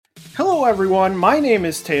Hello, everyone. My name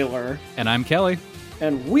is Taylor, And I'm Kelly.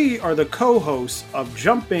 and we are the co-hosts of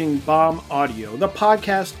Jumping Bomb Audio, the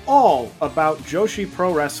podcast all about Joshi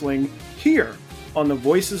Pro Wrestling here on the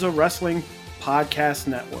Voices of Wrestling Podcast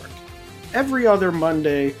Network. Every other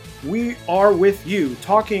Monday, we are with you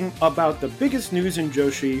talking about the biggest news in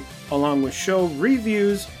Joshi, along with show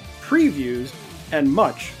reviews, previews, and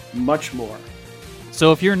much, much more.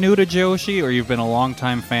 So if you're new to Joshi or you've been a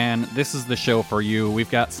longtime fan, this is the show for you. We've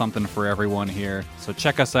got something for everyone here. So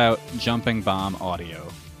check us out, Jumping Bomb Audio.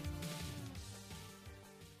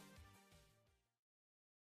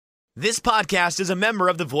 This podcast is a member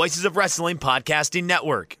of the Voices of Wrestling Podcasting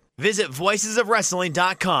Network. Visit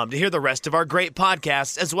voicesofwrestling.com to hear the rest of our great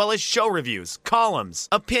podcasts, as well as show reviews, columns,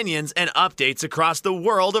 opinions, and updates across the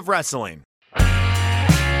world of wrestling.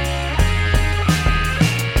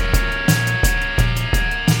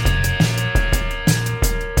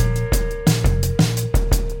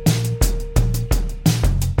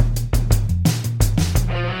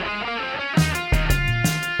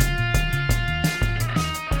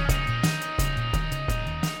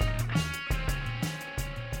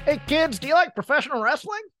 Hey kids, do you like professional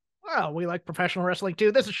wrestling? Well, we like professional wrestling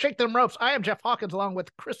too. This is Shake Them Ropes. I am Jeff Hawkins along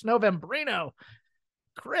with Chris Novembrino.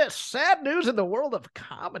 Chris, sad news in the world of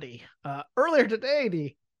comedy. Earlier today,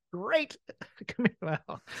 the great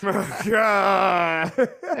well, God.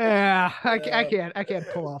 yeah, I can't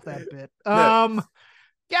pull off that bit.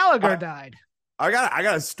 Gallagher died. I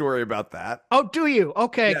got a story about that. Oh, do you?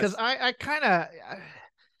 Okay, because Yes. I kind of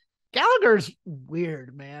Gallagher's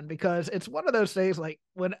weird, man, because it's one of those things like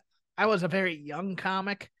when I was a very young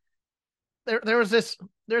comic, there's this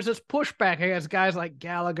pushback against guys like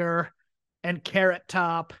Gallagher and Carrot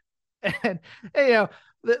Top and you know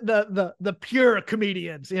the pure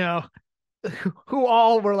comedians, you know, who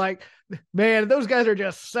all were like, man, those guys are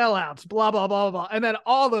just sellouts, blah blah blah blah. And then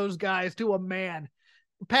all those guys to a man,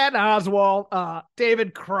 Patton Oswalt,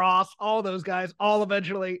 David Cross, all those guys all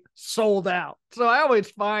eventually sold out. So I always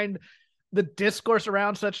find the discourse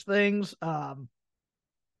around such things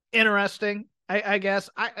interesting. I guess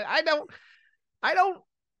I don't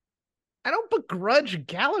begrudge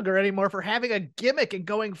Gallagher anymore for having a gimmick and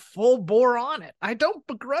going full bore on it. I don't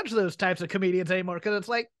begrudge those types of comedians anymore because it's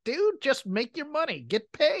like, dude, just make your money,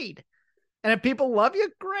 get paid, and if people love you,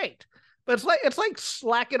 great. But it's like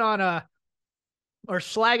slagging on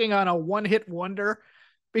a one-hit wonder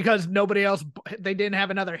because nobody else, they didn't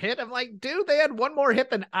have another hit. I'm like, dude, they had one more hit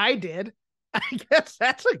than I did. I guess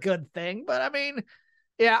that's a good thing. But I mean,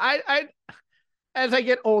 yeah, I as I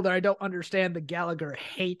get older, I don't understand the Gallagher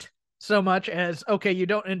hate so much as, okay, you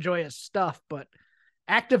don't enjoy his stuff, but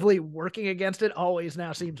actively working against it always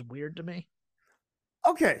now seems weird to me.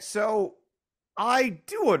 Okay, so I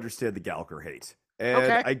do understand the Gallagher hate, and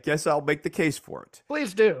Okay. I guess I'll make the case for it.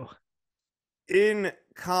 Please do. In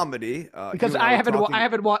comedy, Because you and I haven't were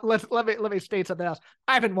talking- watched. Let me state something else.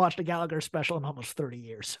 I haven't watched a Gallagher special in almost 30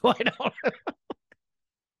 years, so I don't.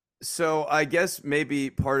 So I guess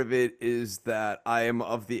maybe part of it is that I am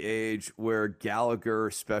of the age where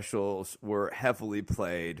Gallagher specials were heavily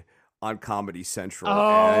played on Comedy Central.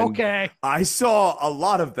 Oh, and okay. I saw a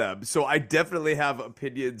lot of them, so I definitely have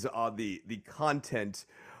opinions on the content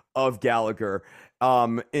of Gallagher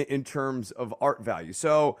in terms of art value.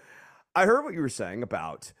 So I heard what you were saying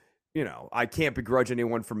about, you know, I can't begrudge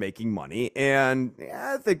anyone for making money. And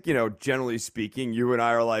I think, you know, generally speaking, you and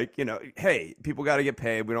I are like, you know, hey, people got to get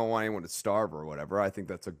paid. We don't want anyone to starve or whatever. I think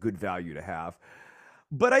that's a good value to have.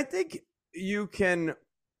 But I think you can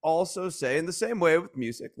also say in the same way with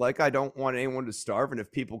music, like, I don't want anyone to starve. And if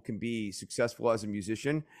people can be successful as a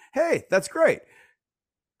musician, hey, that's great.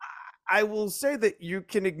 I will say that you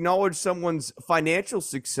can acknowledge someone's financial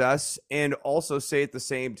success and also say at the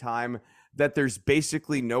same time that there's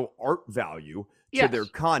basically no art value to their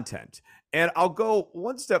content. And I'll go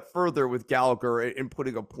one step further with Gallagher in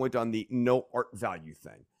putting a point on the no art value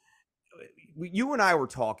thing. You and I were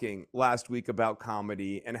talking last week about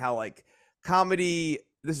comedy and how, like, comedy,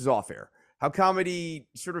 this is off air, how comedy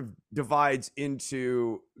sort of divides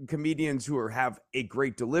into comedians who have a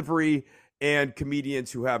great delivery and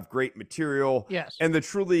comedians who have great material. Yes. And the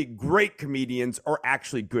truly great comedians are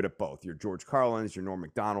actually good at both. Your George Carlins, your Norm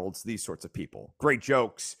Macdonalds, these sorts of people. Great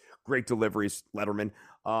jokes, great deliveries, Letterman.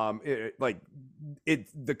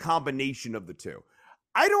 The combination of the two.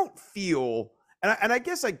 I don't feel, and I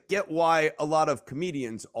guess I get why a lot of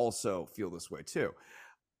comedians also feel this way too.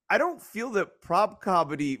 I don't feel that prop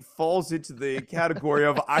comedy falls into the category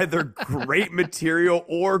of either great material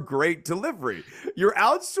or great delivery. You're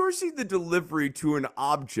outsourcing the delivery to an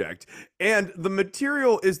object, and the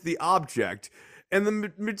material is the object. and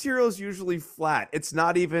the material is usually flat. It's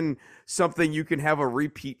not even something you can have a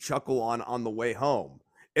repeat chuckle on the way home.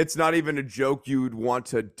 It's not even a joke you'd want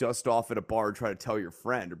to dust off at a bar and try to tell your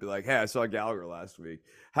friend or be like, "Hey, I saw Gallagher last week.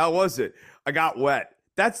 How was it? I got wet."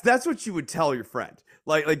 That's what you would tell your friend.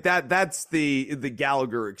 Like that. That's the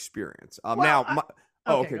Gallagher experience.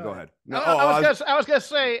 Okay, go ahead. No, I was gonna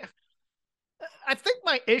say, I think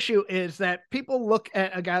my issue is that people look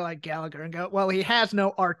at a guy like Gallagher and go, "Well, he has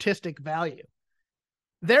no artistic value.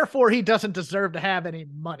 Therefore, he doesn't deserve to have any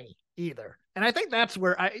money either." And I think that's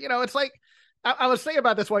where it's like, I was thinking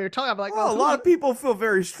about this while you're telling. I'm like, well, a lot of people feel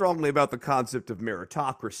very strongly about the concept of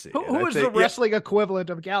meritocracy. Who is the wrestling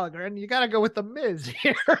equivalent of Gallagher? And you got to go with the Miz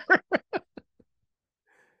here.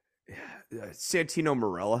 Santino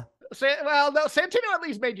Marella. Well, no, Santino at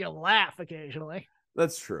least made you laugh occasionally.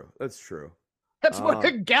 That's true. That's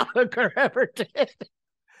what Gallagher ever did.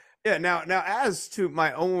 Yeah. Now, as to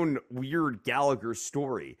my own weird Gallagher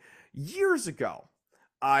story, years ago,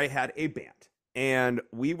 I had a band. And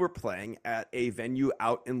we were playing at a venue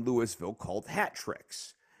out in Louisville called Hat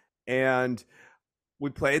Tricks. And we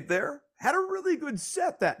played there, had a really good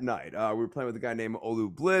set that night. We were playing with a guy named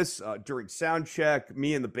Olu Bliss. During sound check,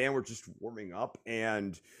 me and the band were just warming up.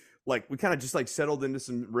 And like we kind of just like settled into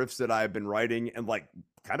some riffs that I had been writing and like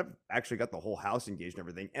kind of actually got the whole house engaged and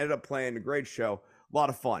everything. Ended up playing a great show. A lot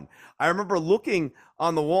of fun. I remember looking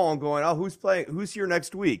on the wall and going, "Oh, who's playing? Who's here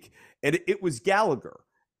next week?" And it was Gallagher.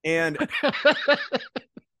 And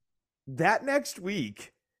that next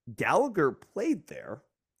week, Gallagher played there,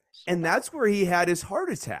 and that's where he had his heart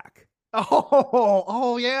attack.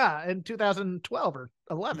 Oh yeah, in 2012 or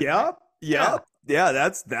 11. Yeah.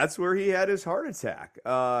 That's where he had his heart attack.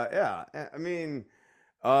 Yeah. I mean,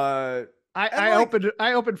 I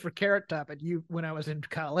opened for Carrot Top at you when I was in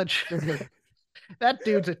college. That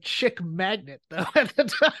dude's a chick magnet though at the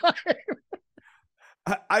time.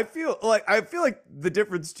 I feel like the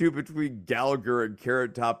difference too between Gallagher and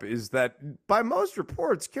Carrot Top is that by most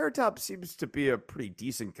reports, Carrot Top seems to be a pretty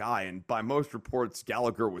decent guy, and by most reports,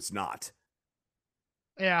 Gallagher was not.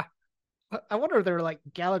 Yeah, I wonder if there were like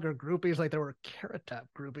Gallagher groupies, like there were Carrot Top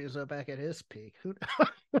groupies back at his peak. Who?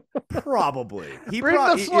 Probably. Bring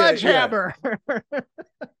the sledgehammer. Yeah.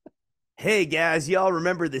 Hey guys, y'all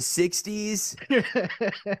remember the 60s?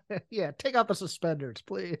 Yeah, take off the suspenders,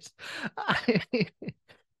 please. It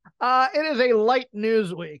is a light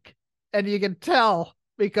news week, and you can tell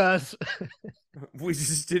because we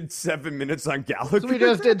just did 7 minutes on Gallagher. We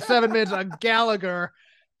just did 7 minutes on Gallagher,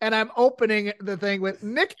 and I'm opening the thing with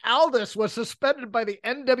Nick Aldis was suspended by the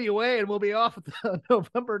NWA and will be off the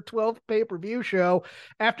November 12th pay-per-view show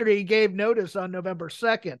after he gave notice on November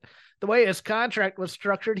 2nd. The way his contract was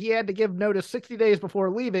structured, he had to give notice 60 days before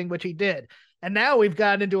leaving, which he did. And now we've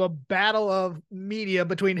gotten into a battle of media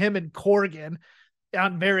between him and Corgan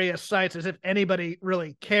on various sites, as if anybody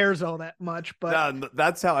really cares all that much. But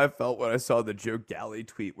that's how I felt when I saw the Joe Galley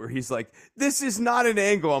tweet where he's like, "This is not an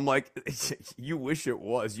angle." I'm like, you wish it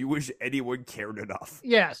was. You wish anyone cared enough.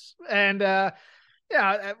 Yes. And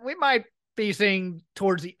we might be seeing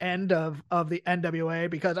towards the end of the NWA,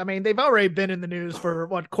 because I mean they've already been in the news for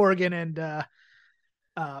what Corgan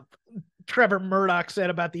and Trevor Murdoch said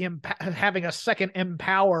about the having a second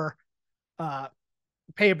Empower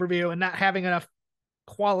pay-per-view and not having enough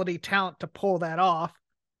quality talent to pull that off.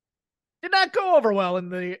 Did not go over well in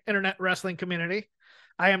the internet wrestling community.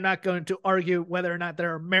 I am not going to argue whether or not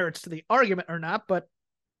there are merits to the argument or not, but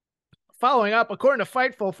following up, according to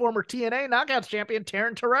Fightful, former TNA Knockouts champion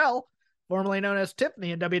Taryn Terrell, formerly known as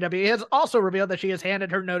Tiffany in WWE, has also revealed that she has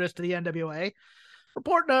handed her notice to the NWA.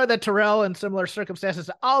 Report noted that Terrell, in similar circumstances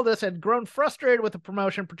to Aldis, had grown frustrated with the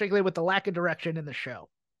promotion, particularly with the lack of direction in the show.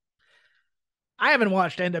 I haven't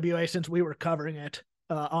watched NWA since we were covering it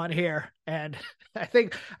on here, and I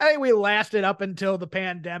think we lasted up until the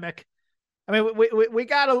pandemic. I mean, we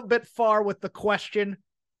got a bit far with the question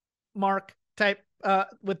mark type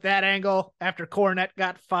with that angle after Cornette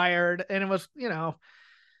got fired, and it was,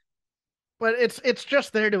 but it's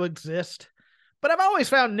just there to exist. But I've always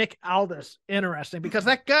found Nick Aldis interesting because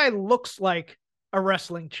that guy looks like a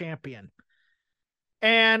wrestling champion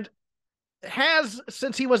and has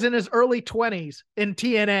since he was in his early 20s in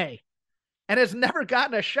TNA and has never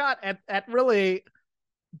gotten a shot at really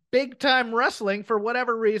big time wrestling for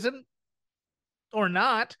whatever reason or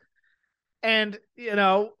not. And,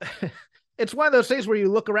 it's one of those things where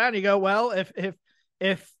you look around and you go, well,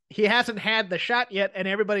 if he hasn't had the shot yet and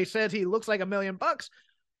everybody says he looks like $1 million,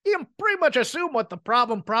 you can pretty much assume what the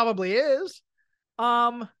problem probably is.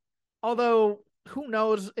 Although who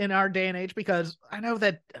knows in our day and age, because I know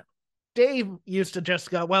that Dave used to just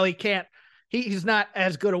go, well, he can't he's not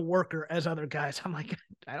as good a worker as other guys. I'm like,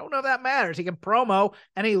 I don't know if that matters. He can promo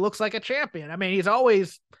and he looks like a champion. I mean, he's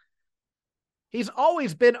always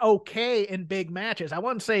been okay in big matches. I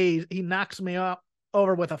wouldn't say he knocks me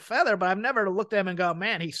over with a feather, but I've never looked at him and go,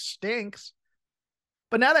 man, he stinks.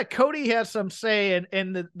 But now that Cody has some say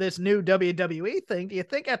in this new WWE thing, do you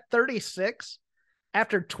think at 36,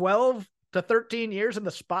 after 12 to 13 years in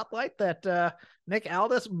the spotlight, that Nick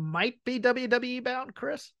Aldis might be WWE bound,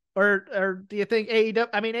 Chris? Or do you think AEW?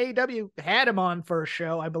 I mean, AEW had him on for a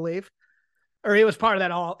show, I believe, or he was part of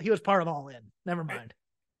that all. He was part of All In. Never mind.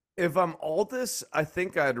 If I'm Aldis, I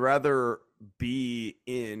think I'd rather be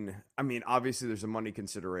in. I mean, obviously, there's a money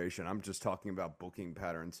consideration. I'm just talking about booking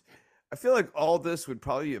patterns. I feel like Aldis would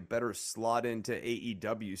probably be a better slot into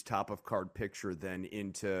AEW's top of card picture than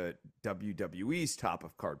into WWE's top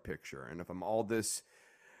of card picture. And if I'm Aldis,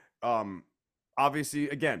 obviously,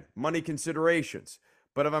 again, money considerations.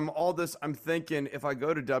 But if I'm Aldis, I'm thinking if I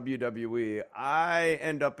go to WWE, I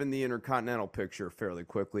end up in the Intercontinental picture fairly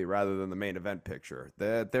quickly rather than the main event picture.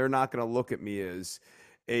 That they're not going to look at me as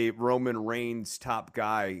a Roman Reigns top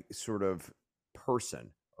guy sort of person,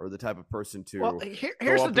 or the type of person to here's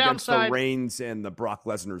go the up downside. against the Reigns and the Brock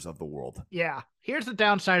Lesnar's of the world. Yeah, here's the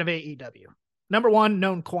downside of AEW. Number one,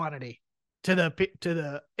 known quantity to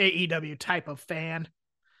the AEW type of fan.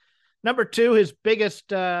 Number two, his biggest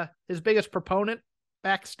proponent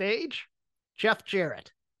backstage, Jeff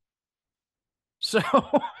Jarrett. So,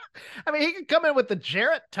 I mean, he could come in with the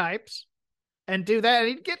Jarrett types and do that. And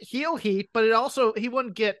he'd get heel heat, but he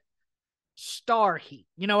wouldn't get star heat.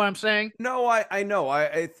 You know what I'm saying? No, I know.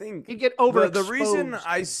 I think he'd get overexposed. The reason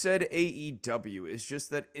I said AEW is just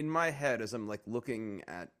that in my head, as I'm like looking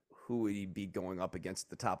at who would he be going up against at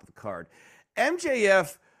the top of the card,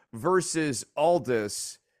 MJF versus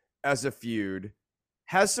Aldis as a feud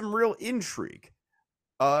has some real intrigue.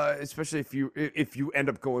 Especially if you end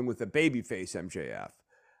up going with a babyface MJF,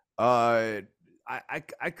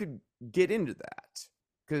 I could get into that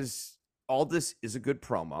because Aldis is a good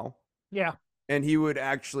promo. Yeah, and he would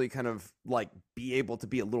actually kind of like be able to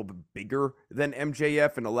be a little bit bigger than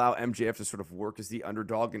MJF and allow MJF to sort of work as the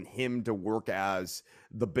underdog and him to work as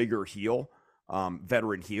the bigger heel,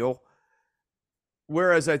 veteran heel.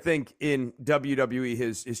 Whereas I think in WWE,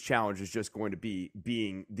 his challenge is just going to be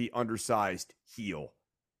being the undersized heel,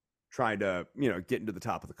 trying to, get into the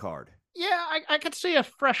top of the card. Yeah, I could see a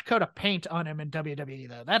fresh coat of paint on him in WWE,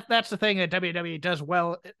 though. That's the thing that WWE does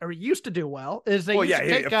well, or used to do well, is they used to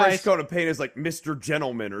take guys... fresh coat of paint is like Mr.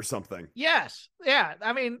 Gentleman or something. Yes, yeah.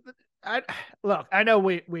 I mean, I know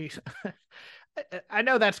we I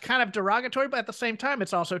know that's kind of derogatory, but at the same time,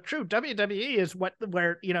 it's also true. WWE is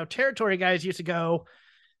where territory guys used to go,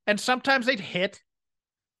 and sometimes they'd hit.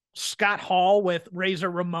 Scott Hall with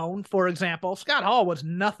Razor Ramon, for example. Scott Hall was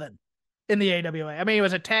nothing in the AWA. I mean, he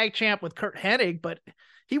was a tag champ with Kurt Hennig, but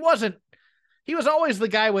he was always the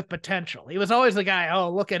guy with potential. He was always the guy,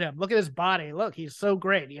 oh, look at him. Look at his body. Look, he's so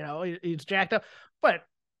great. He's jacked up. But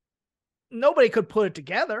nobody could put it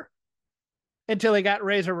together until he got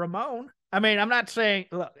Razor Ramon. I mean, I'm not saying,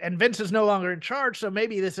 look, and Vince is no longer in charge, so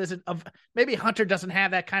maybe maybe Hunter doesn't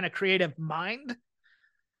have that kind of creative mind.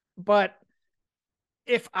 But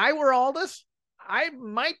if I were Aldis, I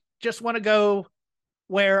might just want to go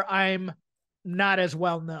where I'm not as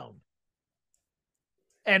well known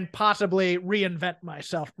and possibly reinvent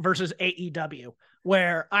myself versus AEW,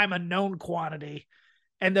 where I'm a known quantity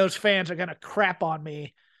and those fans are going to crap on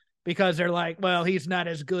me because they're like, well, he's not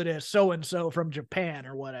as good as so-and-so from Japan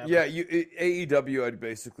or whatever. Yeah, AEW, I'd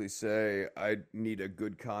basically say I need a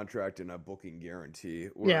good contract and a booking guarantee.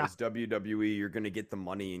 Whereas WWE, you're going to get the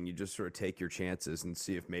money and you just sort of take your chances and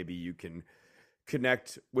see if maybe you can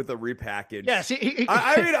connect with a repackage. Yes.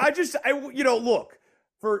 Look,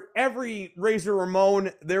 for every Razor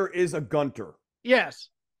Ramon, there is a Gunter. Yes.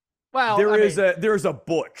 Well, there's a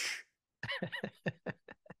Butch.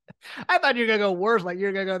 I thought you were going to go worse. Like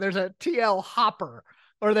you're going to go, there's a TL Hopper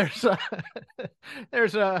or there's a, they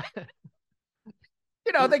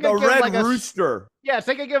could the give Red like Rooster. Yes.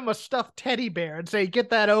 They could give him a stuffed teddy bear and say,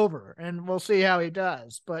 get that over and we'll see how he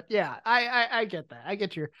does. But yeah, I get that. I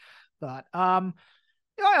get your thought.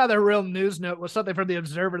 Another real news note was something from the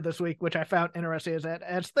Observer this week, which I found interesting, is that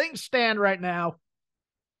as things stand right now,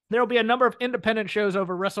 there will be a number of independent shows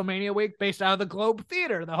over WrestleMania week based out of the Globe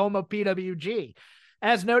Theater, the home of PWG.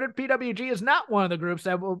 As noted, PWG is not one of the groups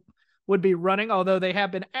that would be running, although they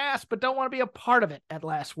have been asked, but don't want to be a part of it at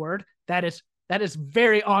Last Word. That is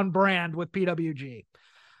very on brand with PWG.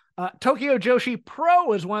 Tokyo Joshi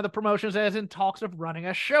Pro is one of the promotions that is in talks of running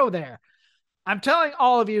a show there. I'm telling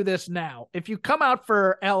all of you this now. If you come out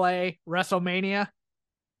for LA WrestleMania,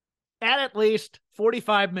 at least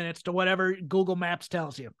 45 minutes to whatever Google Maps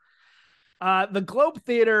tells you. The Globe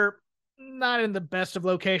Theater, not in the best of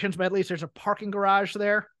locations, but at least there's a parking garage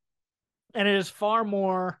there. And it is far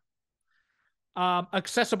more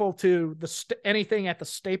accessible to anything at the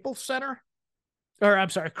Staples Center. Or, I'm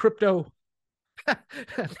sorry, crypto.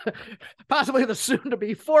 Possibly the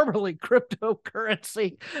soon-to-be formerly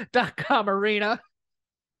cryptocurrency.com arena.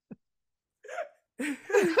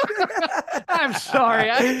 I'm sorry.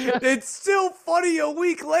 It's still funny a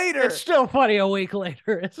week later. It's still funny a week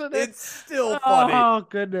later, isn't it? It's still funny. Oh,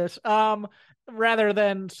 goodness. Rather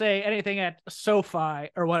than say anything at SoFi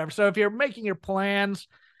or whatever. So if you're making your plans,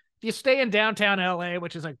 if you stay in downtown LA,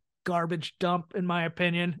 which is a garbage dump in my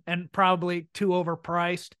opinion, and probably too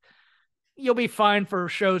overpriced, you'll be fine for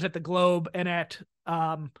shows at the Globe and at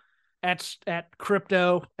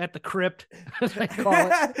crypto, at the crypt, as they call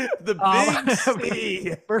it. The big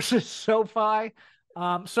C. Versus SoFi.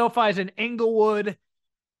 SoFi's in Inglewood.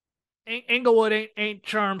 Inglewood ain't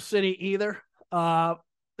Charm City either.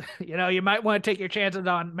 You might want to take your chances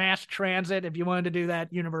on mass transit if you wanted to do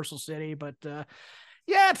that, Universal City. But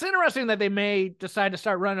yeah, it's interesting that they may decide to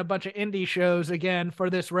start running a bunch of indie shows again for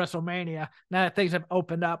this WrestleMania now that things have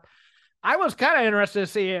opened up. I was kind of interested to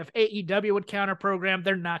see if AEW would counter program.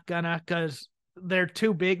 They're not gonna, because they're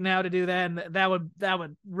too big now to do that, and that would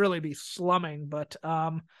really be slumming. But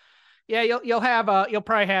yeah, you'll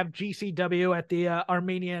probably have GCW at the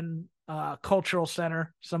Armenian Cultural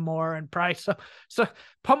Center some more, and probably so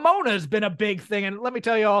Pomona's been a big thing. And let me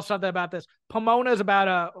tell you all something about this. Pomona's about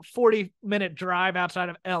a 40-minute drive outside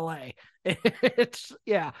of LA. It's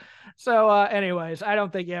yeah. So anyways, I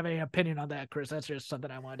don't think you have any opinion on that, Chris. That's just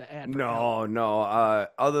something I wanted to add. No.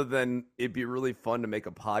 Other than it'd be really fun to make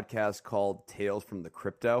a podcast called Tales from the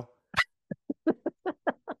Crypto.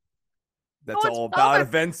 That's all about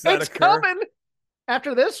events that occur. Coming.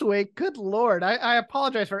 After this week, good Lord, I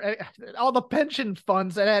apologize for all the pension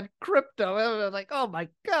funds that had crypto. I was like, oh my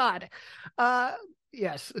God.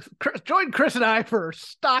 Yes, join Chris and I for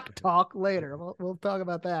stock talk later. We'll talk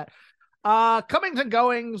about that. Comings and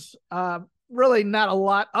goings, really not a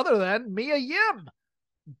lot other than Mia Yim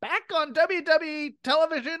back on WWE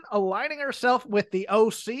television, aligning herself with the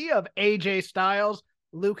OC of AJ Styles,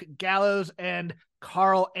 Luke Gallows, and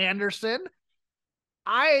Carl Anderson.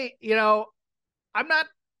 I'm not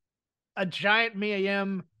a giant Mia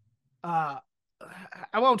Yim, I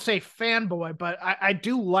won't say fanboy, but I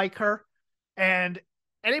do like her. And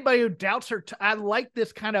anybody who doubts her, I like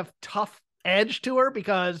this kind of tough edge to her,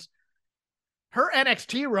 because her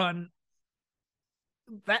NXT run,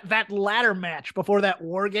 that ladder match before that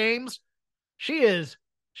War Games, she is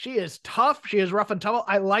tough. She is rough and tumble.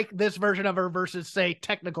 I like this version of her versus, say,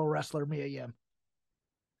 technical wrestler Mia Yim.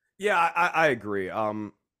 Yeah, I agree.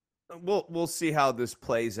 We'll see how this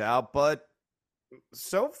plays out, but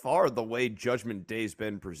so far the way Judgment Day's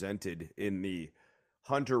been presented in the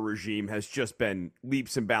Hunter regime has just been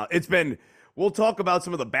leaps and bounds. We'll talk about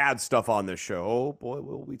some of the bad stuff on this show. Oh boy,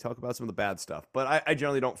 will we talk about some of the bad stuff. But I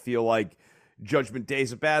generally don't feel like Judgment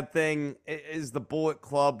Day's a bad thing. Is the Bullet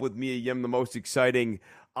Club with Mia Yim the most exciting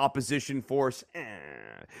opposition force?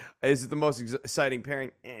 Is it the most exciting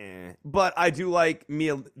pairing? But I do like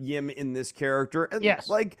Mia Yim in this character. And yes.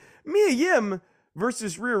 Like, Mia Yim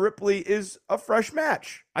versus Rhea Ripley is a fresh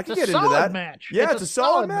match. I can get into that. Match. Yeah, it's a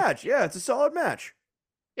solid match. Yeah, it's a solid match.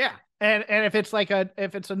 Yeah. And if it's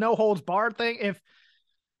if it's a no holds barred thing, if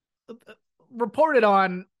reported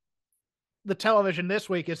on the television this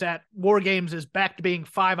week is that War Games is back to being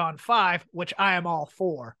 5-on-5, which I am all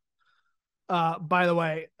for. By the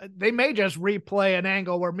way, they may just replay an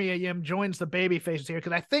angle where Mia Yim joins the baby faces here,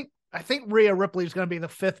 because I think Rhea Ripley is going to be the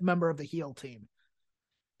 5th member of the heel team,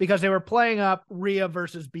 because they were playing up Rhea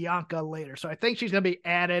versus Bianca later. So I think she's going to be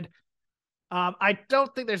added. I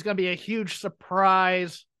don't think there's going to be a huge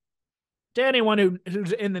surprise to anyone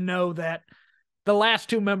who's in the know that the last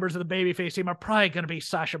 2 members of the babyface team are probably going to be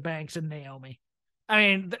Sasha Banks and Naomi. I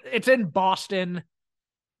mean, it's in Boston.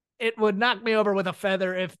 It would knock me over with a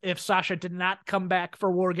feather if Sasha did not come back for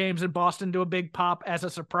War Games in Boston to a big pop as a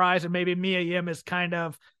surprise, and maybe Mia Yim is kind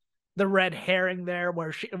of the red herring there,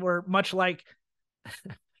 where much like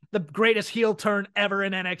the greatest heel turn ever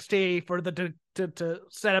in NXT for to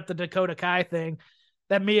set up the Dakota Kai thing,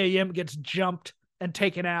 that Mia Yim gets jumped and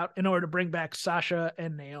taken out in order to bring back Sasha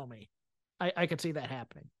and Naomi. I could see that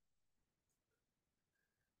happening.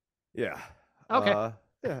 Yeah. Okay.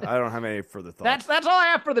 Yeah, I don't have any further thoughts. That's all I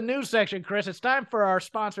have for the news section, Chris. It's time for our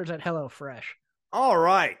sponsors at HelloFresh. All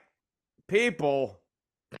right, people.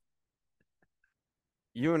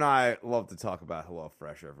 You and I love to talk about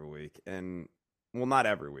HelloFresh every week, and well, not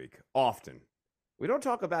every week, often. We don't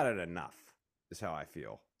talk about it enough, is how I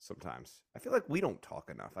feel sometimes. I feel like we don't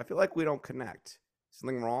talk enough. I feel like we don't connect.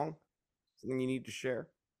 Something wrong? Something you need to share?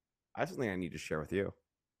 I have something I need to share with you.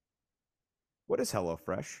 What is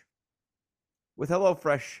HelloFresh? With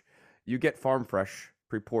HelloFresh, you get farm fresh,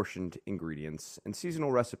 pre-portioned ingredients and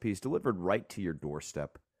seasonal recipes delivered right to your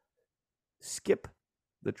doorstep. Skip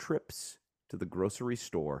the trips to the grocery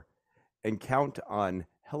store and count on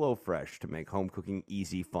HelloFresh to make home cooking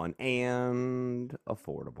easy, fun, and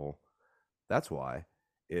affordable. That's why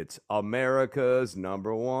it's America's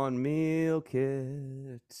 #1 meal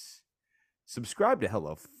kit. Subscribe to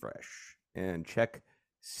HelloFresh and check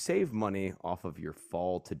Save Money off of your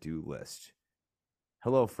fall to-do list.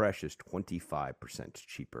 HelloFresh is 25%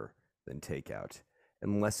 cheaper than takeout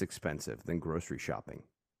and less expensive than grocery shopping,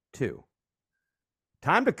 too.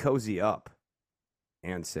 Time to cozy up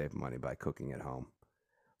and save money by cooking at home.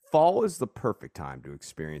 Fall is the perfect time to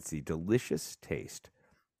experience the delicious taste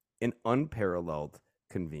and unparalleled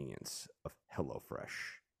convenience of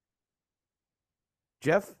HelloFresh.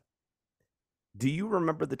 Jeff, do you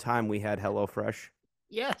remember the time we had HelloFresh?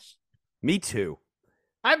 Yes. Me too.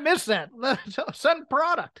 I miss that. Send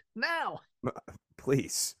product now.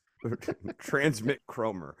 Please. Transmit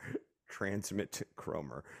Cromer. Go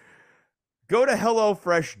to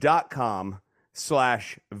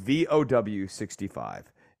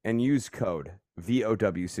HelloFresh.com/VOW65 and use code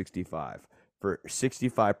VOW65 for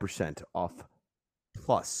 65% off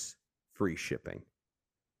plus free shipping.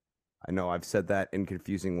 I know I've said that in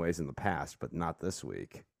confusing ways in the past, but not this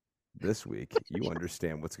week. This week, you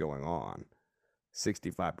understand what's going on.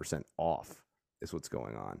 65% off is what's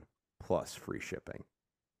going on, plus free shipping.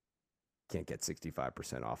 Can't get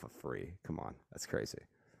 65% off of free. Come on, that's crazy.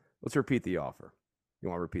 Let's repeat the offer. You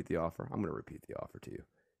want to repeat the offer? I'm going to repeat the offer to you.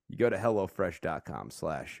 You go to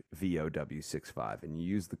HelloFresh.com/VOW65 and you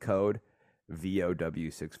use the code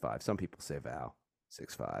VOW65. Some people say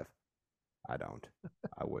VOW65. I don't.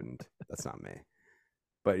 I wouldn't. That's not me.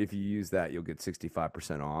 But if you use that, you'll get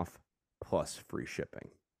 65% off plus free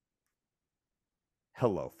shipping.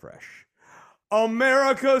 HelloFresh,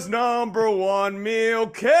 America's #1 meal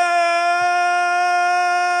kit.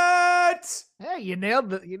 Hey, you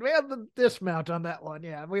nailed the dismount on that one.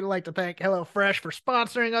 Yeah, we'd like to thank HelloFresh for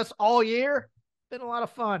sponsoring us all year. Been a lot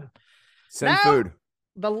of fun. Send Now, food.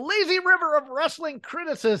 The lazy river of wrestling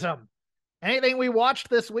criticism. Anything we watched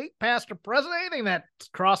this week, past or present, anything that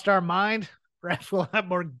crossed our mind. Perhaps we'll have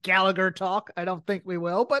more Gallagher talk. I don't think we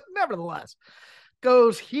will, but nevertheless,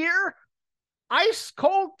 goes here. Ice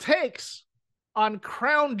cold takes on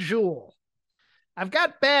Crown Jewel. I've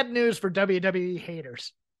got bad news for WWE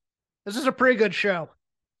haters. This is a pretty good show.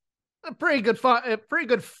 A pretty good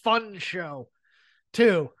fun show,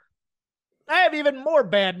 too. I have even more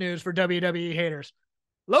bad news for WWE haters.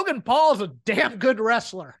 Logan Paul's a damn good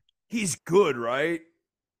wrestler. He's good, right?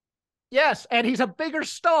 Yes, and he's a bigger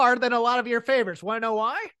star than a lot of your favorites. Want to know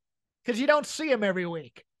why? Because you don't see him every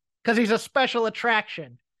week. Because he's a special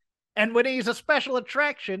attraction. And when he's a special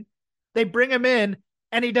attraction, they bring him in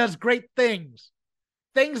and he does great things.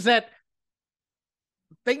 Things that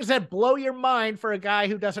blow your mind for a guy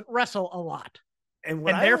who doesn't wrestle a lot. And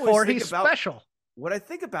therefore he's special. What I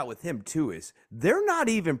think about with him too is they're not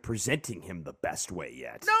even presenting him the best way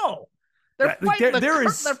yet. No. They're fighting the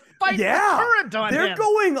current on him. They're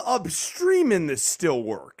going upstream in this still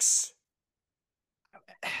works.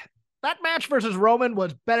 That match versus Roman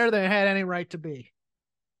was better than it had any right to be.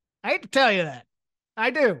 I hate to tell you that.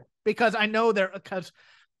 I do. Because I know boy,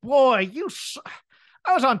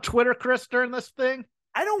 I was on Twitter, Chris, during this thing.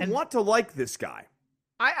 I don't want to like this guy.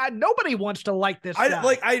 Nobody wants to like this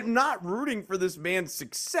guy. I'm not rooting for this man's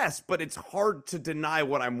success, but it's hard to deny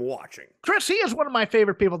what I'm watching. Chris, he is one of my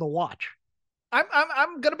favorite people to watch.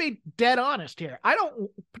 I'm going to be dead honest here. I don't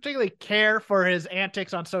particularly care for his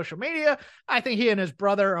antics on social media. I think he and his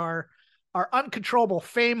brother are uncontrollable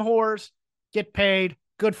fame whores, get paid,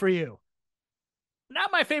 good for you.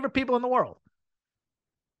 Not my favorite people in the world.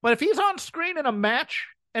 But if he's on screen in a match,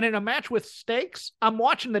 and in a match with stakes, I'm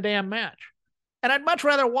watching the damn match. And I'd much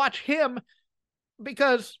rather watch him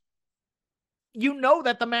because you know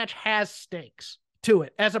that the match has stakes to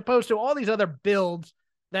it, as opposed to all these other builds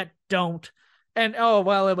that don't. And, it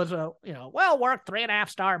was a, well-worked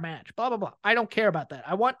 3.5-star match, blah, blah, blah. I don't care about that.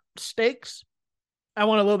 I want stakes. I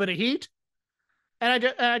want a little bit of heat.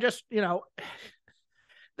 And I just the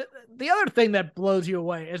other thing that blows you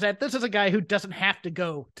away is that this is a guy who doesn't have to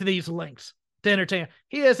go to these lengths to entertain.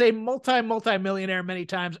 He is a multi-millionaire many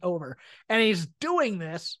times over. And he's doing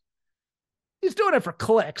this. He's doing it for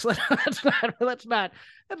clicks. Let's not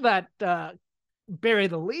bury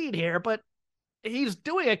the lead here, but he's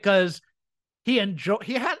doing it because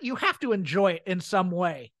you have to enjoy it in some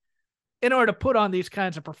way in order to put on these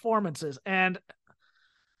kinds of performances. And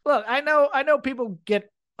look, I know people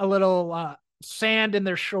get a little sand in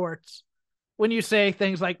their shorts when you say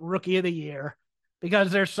things like Rookie of the Year,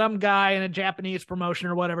 because there's some guy in a Japanese promotion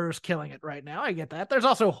or whatever who's killing it right now. I get that. There's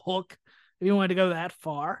also Hook, if you wanted to go that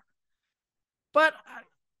far. But,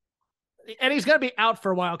 and he's going to be out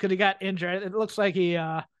for a while because he got injured. It looks like he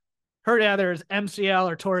hurt either his MCL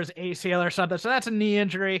or tore his ACL or something. So that's a knee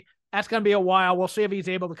injury. That's going to be a while. We'll see if he's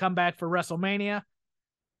able to come back for WrestleMania.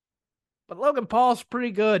 But Logan Paul's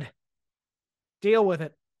pretty good. Deal with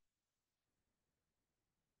it.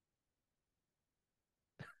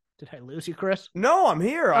 Did I lose you, Chris? No, I'm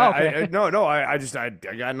here. Oh, okay. I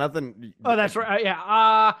got nothing. Oh, that's right. Yeah.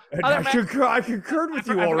 I concurred with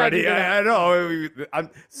you already. I know. This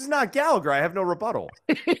is not Gallagher. I have no rebuttal.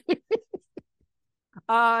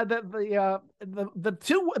 The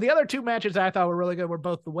other two matches I thought were really good were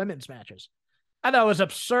both the women's matches. I thought it was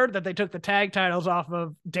absurd that they took the tag titles off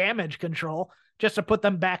of Damage Control just to put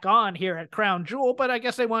them back on here at Crown Jewel, but I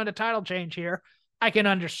guess they wanted a title change here. I can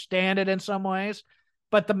understand it in some ways,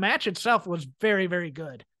 but the match itself was very, very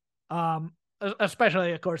good.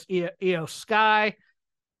 Especially, of course, Io Sky.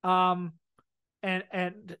 And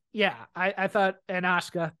yeah, I thought, and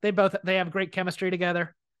Asuka, they have great chemistry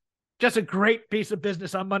together. Just a great piece of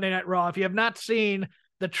business on Monday Night Raw. If you have not seen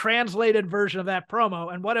the translated version of that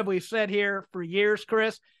promo, and what have we said here for years,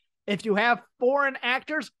 Chris? If you have foreign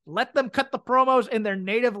actors, let them cut the promos in their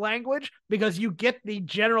native language because you get the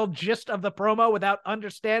general gist of the promo without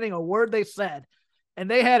understanding a word they said. And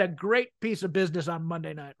they had a great piece of business on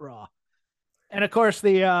Monday Night Raw. And of course,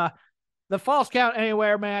 the Falls Count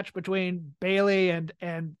Anywhere match between Bayley and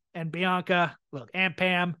Bianca. Look, Aunt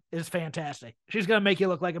Pam is fantastic. She's going to make you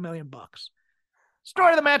look like $1 million.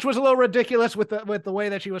 Story of the match was a little ridiculous with the way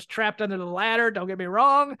that she was trapped under the ladder. Don't get me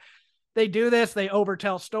wrong. They do this. They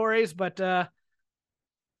overtell stories, but Aunt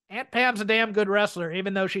Pam's a damn good wrestler,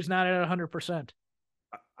 even though she's not at 100%.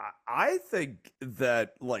 I think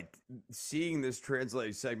that, like, seeing this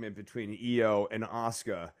translated segment between Io and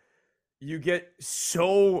Asuka, you get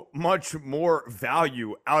so much more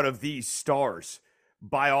value out of these stars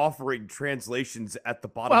by offering translations at the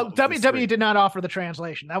bottom. Well, WWE did not offer the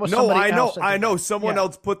translation. That was I know. Someone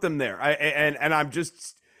else put them there. And I'm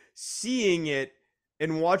just seeing it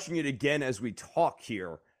and watching it again as we talk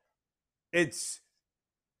here. It's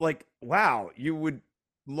like, wow, you would.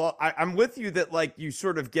 I'm with you that, like, you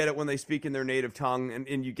sort of get it when they speak in their native tongue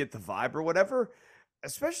and you get the vibe or whatever.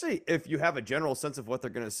 Especially if you have a general sense of what they're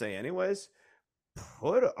going to say, anyways.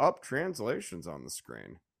 Put up translations on the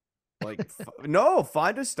screen. Like,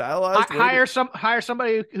 find a stylized hire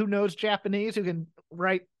somebody who knows Japanese who can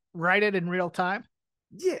write it in real time.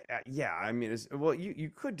 Yeah. I mean, you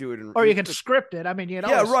could do it or you can script it. I mean,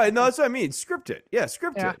 right. No, that's what I mean. Script it. Yeah,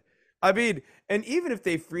 script it. I mean, and even if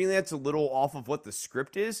they freelance a little off of what the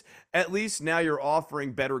script is, at least now you're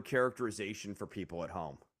offering better characterization for people at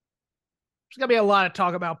home. There's gonna be a lot of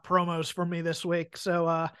talk about promos for me this week,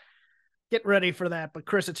 so get ready for that. But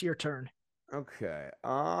Chris, it's your turn. Okay.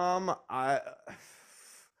 Are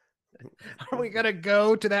we gonna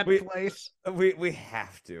go to that place? We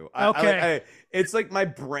have to. Okay. It's like my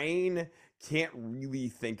brain can't really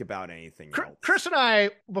think about anything else. Chris and I,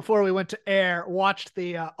 before we went to air, watched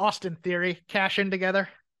the Austin Theory cash in together.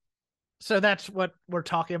 So that's what we're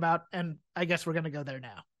talking about, and I guess we're gonna go there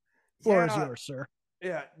now. Floor is yours, sir.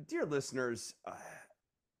 Yeah, dear listeners,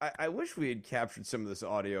 I wish we had captured some of this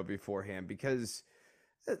audio beforehand because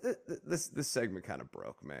this segment kind of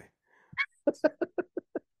broke me.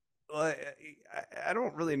 I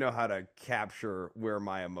don't really know how to capture where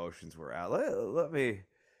my emotions were at. Let me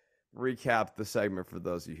recap the segment for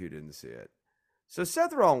those of you who didn't see it. So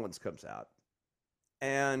Seth Rollins comes out,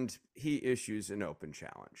 and he issues an open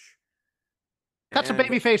challenge. Cuts a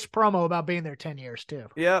babyface promo about being there 10 years, too.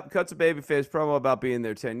 Yep, cuts a babyface promo about being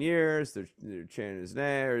there 10 years. They're chanting his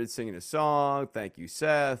name, or singing a song. Thank you,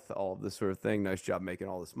 Seth. All of this sort of thing. Nice job making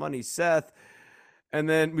all this money, Seth. And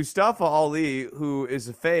then Mustafa Ali, who is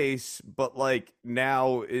a face, but, like,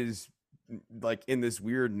 now is, like, in this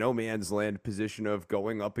weird no man's land position of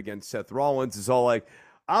going up against Seth Rollins, is all like,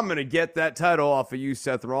 I'm going to get that title off of you,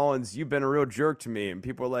 Seth Rollins. You've been a real jerk to me. And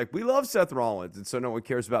people are like, we love Seth Rollins. And so no one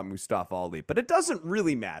cares about Mustafa Ali. But it doesn't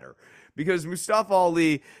really matter because Mustafa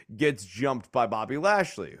Ali gets jumped by Bobby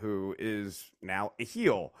Lashley, who is now a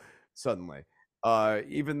heel suddenly.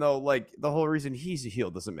 Even though, like, the whole reason he's a heel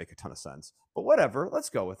doesn't make a ton of sense. But whatever, let's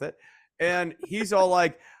go with it. And he's all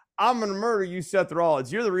like, I'm going to murder you, Seth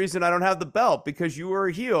Rollins. You're the reason I don't have the belt because you were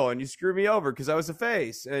a heel and you screwed me over because I was a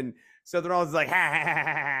face. And Seth Rollins is like, ha, ha, ha,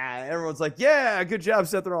 ha, ha. Everyone's like, yeah, good job,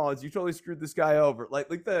 Seth Rollins. You totally screwed this guy over. Like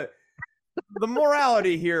the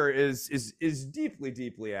morality here is deeply,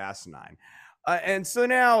 deeply asinine. And so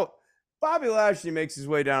now Bobby Lashley makes his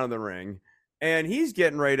way down to the ring, and he's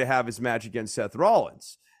getting ready to have his match against Seth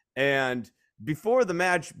Rollins. And before the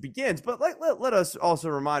match begins, but let us also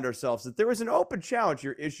remind ourselves that there was an open challenge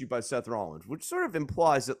here issued by Seth Rollins, which sort of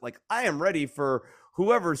implies that, like, I am ready for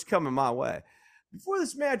whoever's coming my way. Before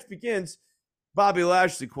this match begins, Bobby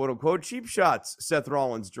Lashley, quote unquote, cheap shots Seth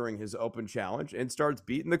Rollins during his open challenge and starts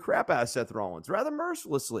beating the crap out of Seth Rollins rather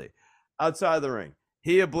mercilessly outside the ring.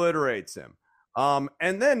 He obliterates him.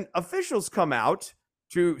 And then officials come out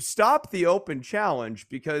to stop the open challenge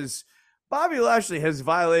because Bobby Lashley has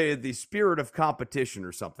violated the spirit of competition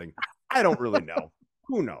or something. I don't really know.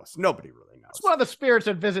 Who knows? Nobody really knows. It's one of the spirits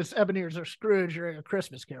that visits Ebenezer Scrooge during A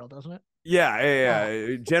Christmas Carol, doesn't it?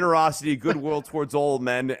 Yeah. Generosity, goodwill towards all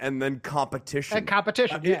men, and then competition. And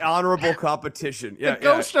competition, yeah. Honorable competition. Yeah, the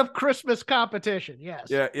ghost of Christmas competition, yes.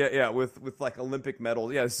 Yeah. With like Olympic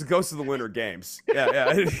medals. Yeah, it's the ghost of the Winter Games.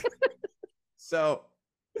 Yeah. So,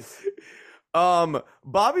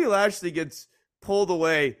 Bobby Lashley gets pulled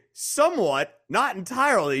away somewhat, not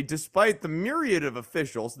entirely, despite the myriad of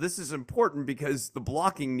officials. This is important because the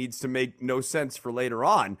blocking needs to make no sense for later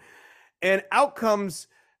on. And out comes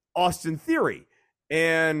Austin Theory.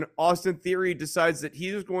 And Austin Theory decides that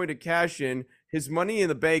he's going to cash in his Money in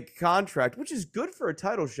the Bank contract, which is good for a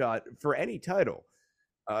title shot for any title,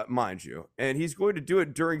 mind you. And he's going to do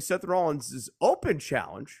it during Seth Rollins' open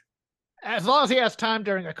challenge. As long as he has time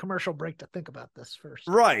during a commercial break to think about this first.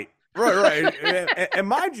 Right. And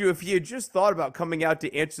mind you, if he had just thought about coming out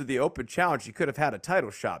to answer the open challenge, he could have had a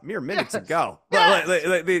title shot mere minutes ago. Yes.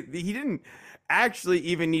 He didn't actually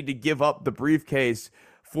even need to give up the briefcase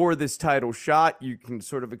for this title shot. You can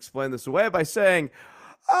sort of explain this away by saying,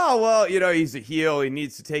 oh, well, he's a heel. He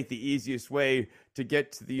needs to take the easiest way to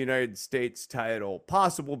get to the United States title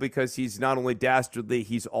possible because he's not only dastardly,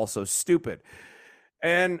 he's also stupid.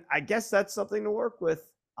 And I guess that's something to work with.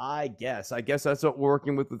 I guess that's what we're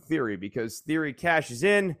working with Theory, because Theory cashes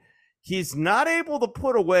in. He's not able to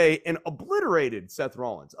put away an obliterated Seth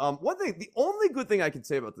Rollins. The only good thing I can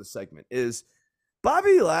say about this segment is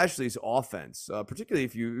Bobby Lashley's offense, particularly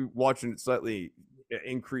if you're watching it slightly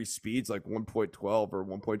increased speeds like 1.12 or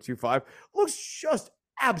 1.25, looks just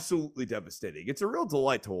absolutely devastating. It's a real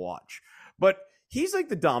delight to watch. But he's like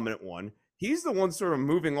the dominant one. He's the one sort of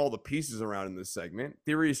moving all the pieces around in this segment.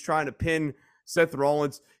 Theory is trying to pin Seth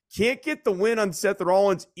Rollins. Can't get the win on Seth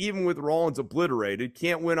Rollins, even with Rollins obliterated.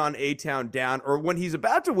 Can't win on A-Town Down, or when he's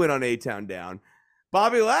about to win on A-Town Down.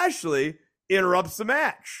 Bobby Lashley interrupts the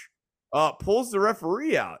match, pulls the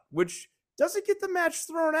referee out, which doesn't get the match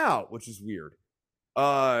thrown out, which is weird.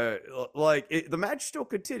 The match still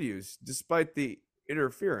continues despite the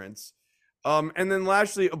interference. And then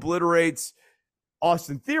Lashley obliterates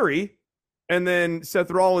Austin Theory, and then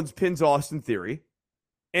Seth Rollins pins Austin Theory.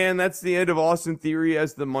 And that's the end of Austin Theory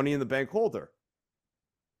as the Money in the Bank holder.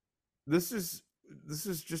 This is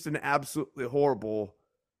just an absolutely horrible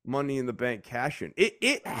Money in the Bank cash-in.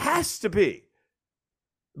 It has to be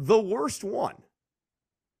the worst one.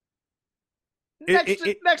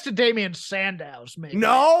 Next to Damian Sandow's, maybe.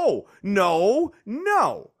 No.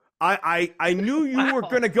 I knew you were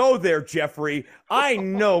going to go there, Jeffrey. I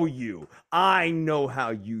know you. I know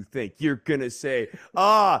how you think. You're going to say,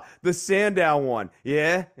 the Sandow one.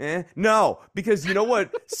 Yeah? No, because you know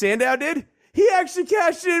what Sandow did? He actually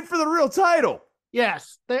cashed in for the real title.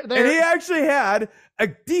 Yes. And he actually had a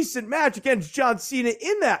decent match against John Cena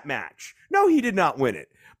in that match. No, he did not win it.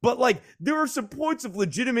 But, there were some points of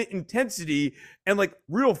legitimate intensity and,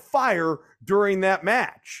 real fire during that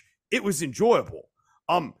match. It was enjoyable.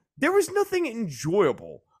 There was nothing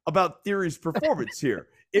enjoyable about Theory's performance here.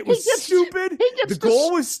 It was stupid. The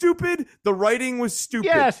goal was stupid. The writing was stupid.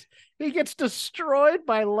 Yes, he gets destroyed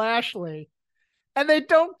by Lashley, and they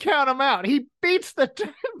don't count him out. He beats the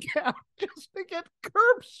 10 count just to get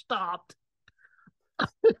curb stopped.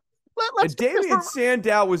 Damian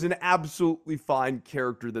Sandow was an absolutely fine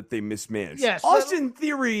character that they mismanaged. Yes, Austin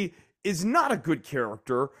Theory is not a good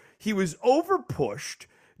character. He was overpushed.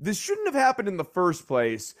 This shouldn't have happened in the first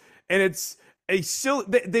place. And it's a silly.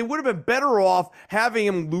 They would have been better off having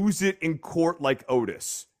him lose it in court like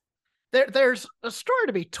Otis. There's a story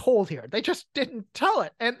to be told here. They just didn't tell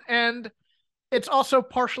it. And it's also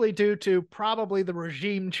partially due to probably the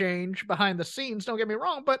regime change behind the scenes. Don't get me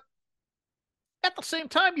wrong. But at the same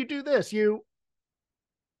time, you do this. You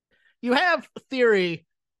have Theory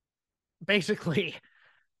basically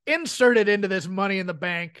inserted into this Money in the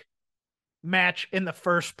Bank match in the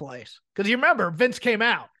first place. Because you remember, Vince came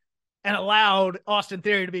out and allowed Austin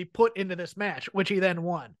Theory to be put into this match, which he then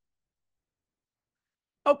won.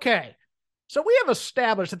 Okay, so we have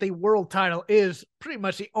established that the world title is pretty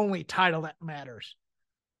much the only title that matters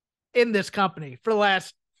in this company for the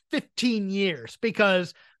last 15 years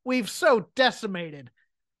because we've so decimated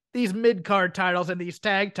these mid-card titles and these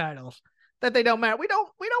tag titles that they don't matter. We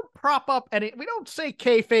don't prop up any. We don't say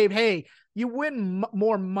kayfabe, hey, you win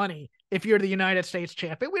more money if you're the United States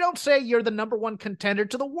champion. We don't say you're the number one contender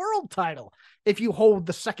to the world title if you hold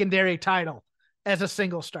the secondary title as a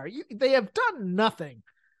single star. They have done nothing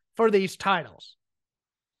for these titles.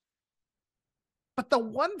 But the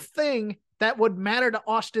one thing that would matter to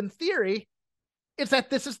Austin Theory is that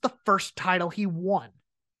this is the first title he won.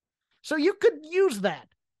 So you could use that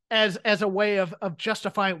as a way of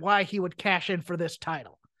justifying why he would cash in for this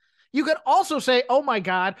title. You could also say, oh my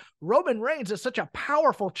God, Roman Reigns is such a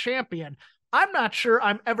powerful champion. I'm not sure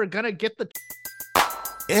I'm ever going to get the...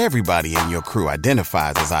 Everybody in your crew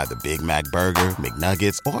identifies as either Big Mac Burger,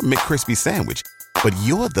 McNuggets, or McCrispy Sandwich. But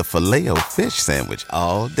you're the Filet-O-Fish Sandwich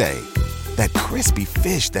all day. That crispy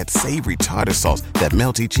fish, that savory tartar sauce, that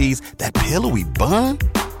melty cheese, that pillowy bun.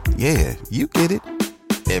 Yeah, you get it.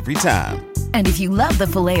 Every time. And if you love the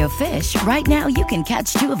Filet-O-Fish, right now you can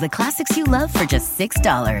catch two of the classics you love for just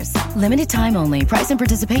 $6. Limited time only. Price and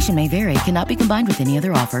participation may vary. Cannot be combined with any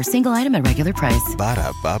other offer. Single item at regular price.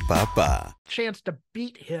 Ba-da-ba-ba-ba. Chance to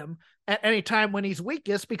beat him at any time when he's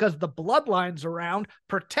weakest because the bloodline's around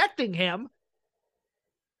protecting him.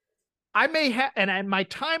 I may have, and my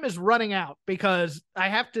time is running out because I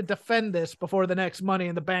have to defend this before the next Money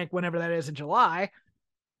in the Bank, whenever that is in July.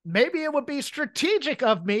 Maybe it would be strategic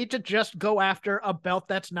of me to just go after a belt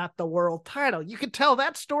that's not the world title. You could tell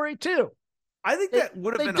that story too. I think that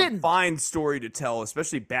would have been a fine story to tell,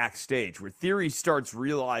 especially backstage, where Theory starts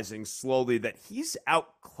realizing slowly that he's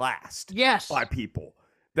outclassed by people.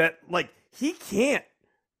 That, like, he can't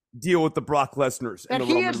deal with the Brock Lesnar's and the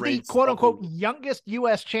Roman Reigns. He is the quote-unquote youngest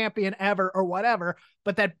U.S. champion ever or whatever,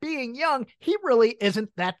 but that being young, he really isn't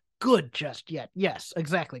that good just yet. Yes,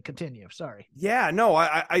 exactly. Continue. Sorry. Yeah, no,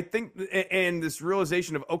 I think, and this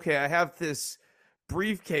realization of, okay, I have this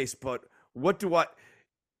briefcase, but what do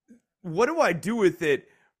I do with it,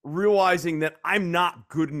 realizing that I'm not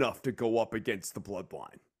good enough to go up against the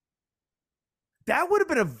Bloodline? That would have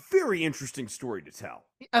been a very interesting story to tell.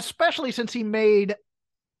 Especially since he made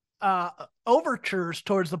overtures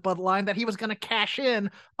towards the Bloodline that he was going to cash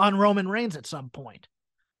in on Roman Reigns at some point.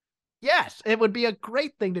 Yes, it would be a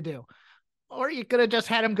great thing to do. Or you could have just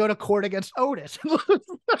had him go to court against Otis. Oh,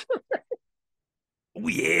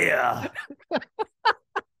 yeah.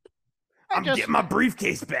 I'm getting my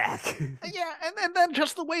briefcase back. Yeah, and then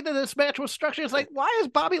just the way that this match was structured, is like, why is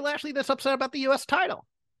Bobby Lashley this upset about the U.S. title?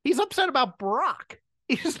 He's upset about Brock.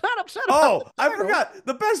 He's not upset about the title. I forgot.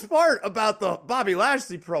 The best part about the Bobby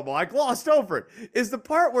Lashley promo, I glossed over it, is the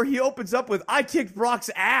part where he opens up with, I kicked Brock's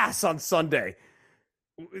ass on Sunday.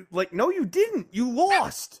 Like, no, you didn't. You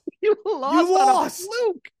lost. You lost. On a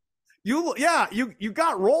fluke. You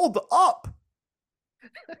got rolled up.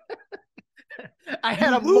 I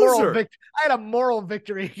had a moral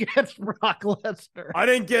victory against Brock Lesnar. I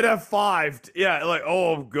didn't get F5'd. Yeah, like,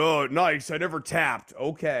 oh, good, nice. I never tapped.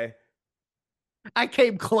 Okay. I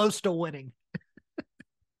came close to winning.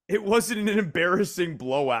 It wasn't an embarrassing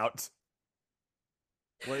blowout.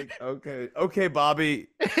 Like, okay, Bobby.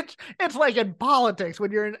 It's like in politics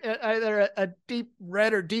when you're in either a deep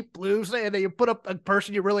red or deep blue, say, and then you put up a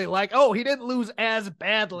person you really like. Oh, he didn't lose as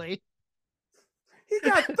badly. He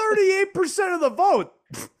got 38% of the vote.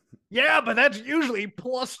 Yeah, but that's usually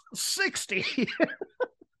plus 60.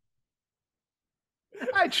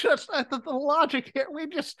 The logic here. We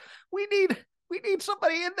need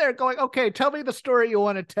somebody in there going, okay, tell me the story you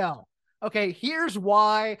want to tell. Okay, here's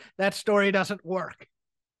why that story doesn't work.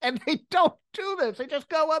 And they don't do this. They just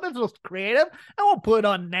go, well, this was creative, and we'll put it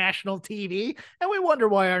on national TV, and we wonder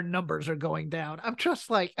why our numbers are going down. I'm just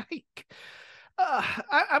like,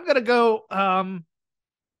 I'm going to go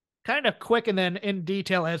kind of quick and then in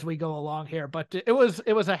detail as we go along here. But it was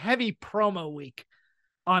a heavy promo week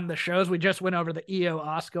on the shows. We just went over the Io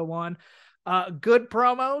Asuka one. Good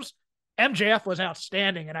promos. MJF was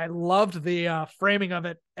outstanding, and I loved the framing of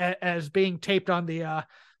it as being taped on the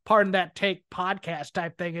Pardon That Take podcast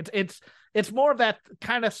type thing. It's more of that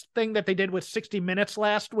kind of thing that they did with 60 Minutes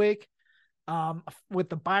last week with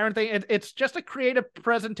the Byron thing. It's just a creative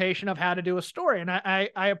presentation of how to do a story, and I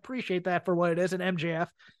appreciate that for what it is, and MJF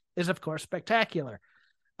is, of course, spectacular.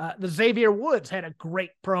 The Xavier Woods had a great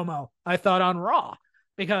promo, I thought, on Raw,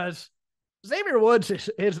 because Xavier Woods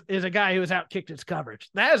is a guy who has outkicked his coverage.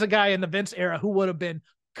 That is a guy in the Vince era who would have been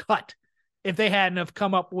cut if they hadn't have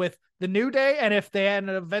come up with the New Day, and if they hadn't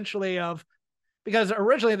eventually of, because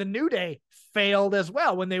originally the New Day failed as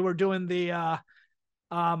well when they were doing the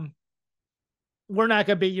we're not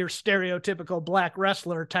going to be your stereotypical black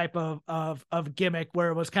wrestler type of gimmick, where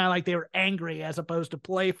it was kind of like they were angry as opposed to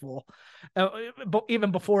playful. But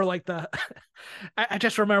even before, like I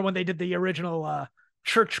just remember when they did the original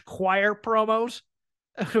church choir promos,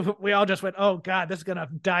 we all just went, oh God, this is going to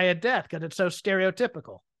die a death because it's so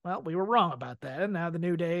stereotypical. Well, we were wrong about that. And now the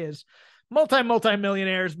New Day is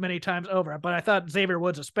multi-millionaires many times over. But I thought Xavier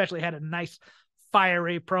Woods especially had a nice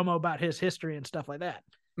fiery promo about his history and stuff like that.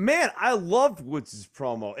 Man, I loved Woods'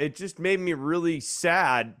 promo. It just made me really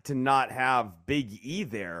sad to not have Big E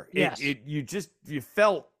there. Yes. You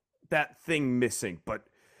felt that thing missing. But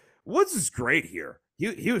Woods is great here.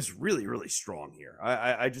 He was really, really strong here.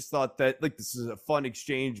 I just thought that, like, this is a fun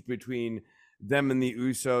exchange between them and the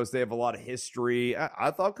Usos. They have a lot of history.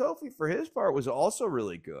 I thought Kofi, for his part, was also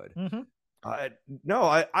really good. Mm-hmm.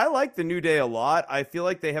 I like the New Day a lot. I feel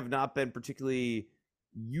like they have not been particularly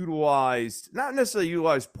utilized, not necessarily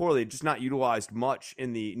utilized poorly, just not utilized much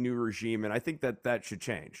in the new regime, and I think that should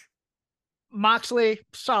change. Moxley,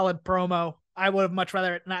 solid promo. I would have much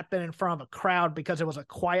rather it not been in front of a crowd because it was a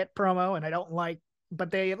quiet promo, and I don't like,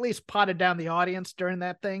 but they at least potted down the audience during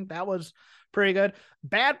that thing. That was pretty good.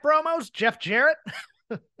 Bad promos, Jeff Jarrett.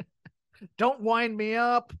 Don't wind me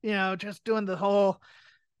up, just doing the whole,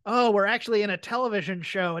 oh, we're actually in a television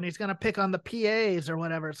show and he's going to pick on the PAs or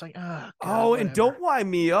whatever. It's like, oh, God, and don't wind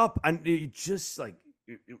me up. And it just like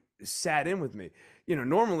it sat in with me.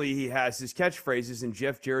 Normally he has his catchphrases and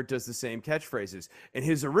Jeff Jarrett does the same catchphrases. And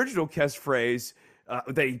his original catchphrase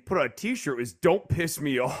that he put on a t-shirt was, "Don't piss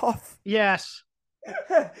me off." Yes.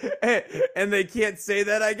 and they can't say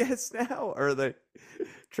that, I guess, now, or they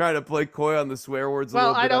trying to play coy on the swear words.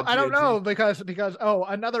 Well, I don't know because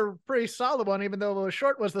another pretty solid one, even though it was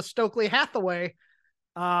short, was the Stokely Hathaway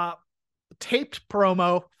taped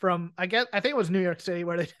promo from I think it was New York City,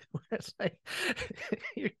 where it's like,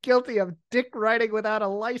 you're guilty of dick riding without a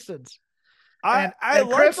license.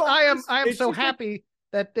 Chris, I am so happy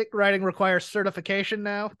that dick riding requires certification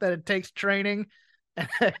now, that it takes training.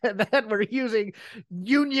 That we're using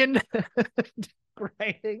union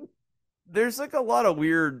writing. There's like a lot of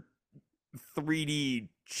weird 3D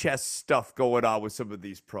chess stuff going on with some of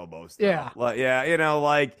these promos, though. Yeah.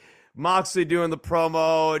 Like Moxley doing the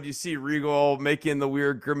promo, and you see Regal making the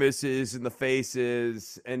weird grimaces and the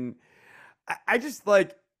faces, and I just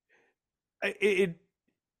like it.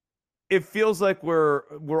 It feels like we're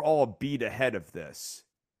all a beat ahead of this.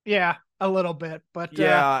 Yeah, a little bit, but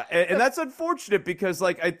and that's unfortunate because,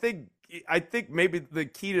 like, I think maybe the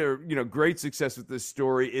key to great success with this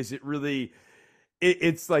story is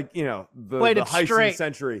it's like the heist of the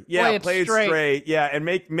century. Yeah, play it straight. Yeah, and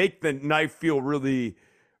make the knife feel really,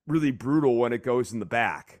 really brutal when it goes in the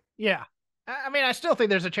back. Yeah, I mean, I still think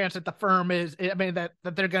there's a chance that the firm that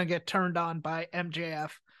they're going to get turned on by MJF.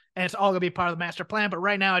 And it's all going to be part of the master plan. But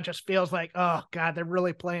right now it just feels like, oh, God, they're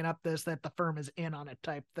really playing up this, that the firm is in on it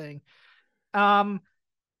type thing. Then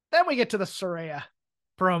we get to the Saraya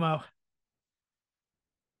promo.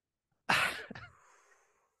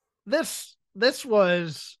 This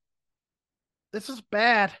is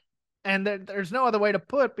bad. And there's no other way to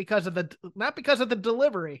put it not because of the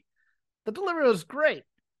delivery. The delivery was great.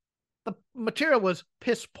 The material was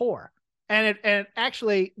piss poor. And it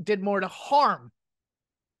actually did more to harm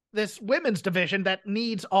this women's division that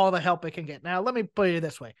needs all the help it can get. Now, let me put it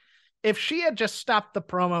this way. If she had just stopped the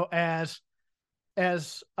promo as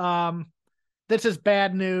this is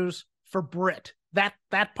bad news for Britt, that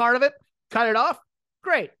part of it, cut it off,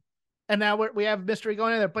 great. And now we have mystery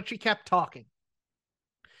going in there, but she kept talking.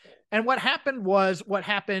 And what happened was what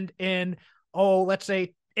happened in, let's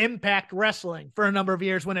say, Impact Wrestling for a number of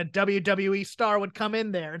years when a WWE star would come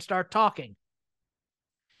in there and start talking.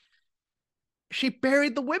 She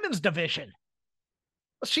buried the women's division.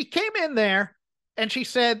 She came in there and she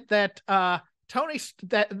said that that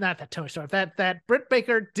Britt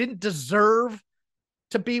Baker didn't deserve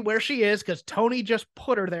to be where she is because Tony just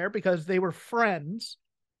put her there because they were friends,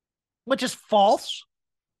 which is false.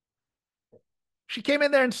 She came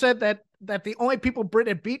in there and said that the only people Britt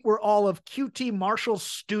had beat were all of QT Marshall's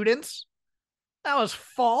students. That was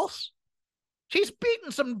false. She's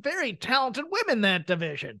beaten some very talented women in that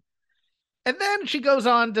division. And then she goes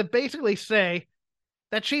on to basically say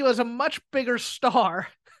that she was a much bigger star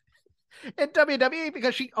in WWE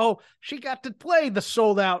because she got to play the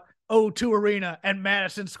sold out O2 Arena and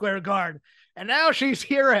Madison Square Garden. And now she's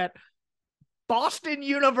here at Boston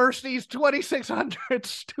University's 2600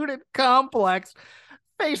 student complex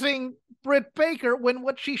facing Britt Baker, when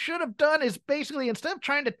what she should have done is basically, instead of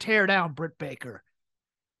trying to tear down Britt Baker,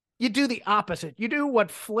 you do the opposite. You do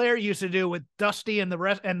what Flair used to do with Dusty and the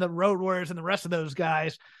rest, and the Road Warriors and the rest of those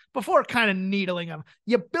guys before kind of needling them.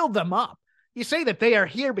 You build them up. You say that they are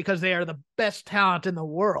here because they are the best talent in the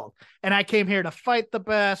world, and I came here to fight the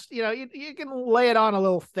best. You know, you can lay it on a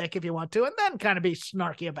little thick if you want to, and then kind of be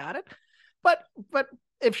snarky about it. But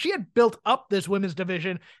if she had built up this women's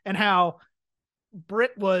division and how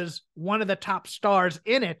Britt was one of the top stars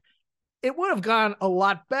in it, it would have gone a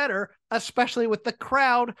lot better, especially with the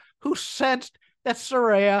crowd who sensed that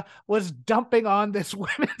Saraya was dumping on this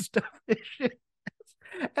women's division.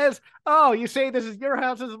 As, oh, you say this is your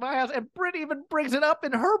house, this is my house, and Britt even brings it up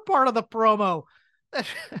in her part of the promo.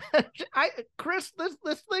 Chris,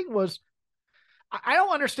 this thing was, I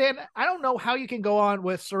don't understand. I don't know how you can go on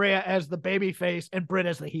with Saraya as the babyface and Britt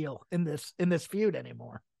as the heel in this feud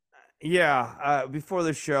anymore. Yeah, before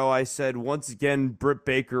the show, I said once again, Britt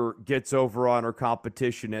Baker gets over on her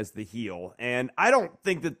competition as the heel. And I don't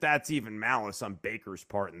think that that's even malice on Baker's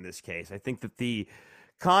part in this case. I think that the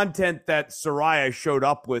content that Saraya showed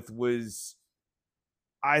up with was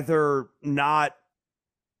either not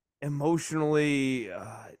emotionally,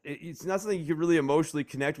 it's not something you could really emotionally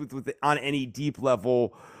connect with on any deep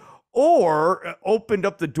level, or opened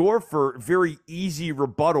up the door for very easy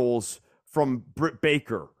rebuttals from Britt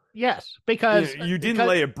Baker. Yes, because you didn't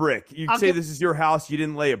lay a brick. You say this is your house. You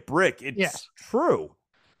didn't lay a brick. It's true.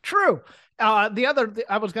 True. That's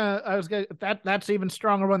even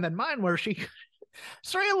stronger one than mine, where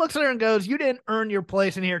Saraya looks at her and goes, "You didn't earn your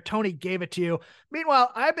place in here. Tony gave it to you."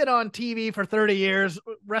 Meanwhile, I've been on TV for 30 years,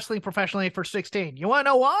 wrestling professionally for 16. You want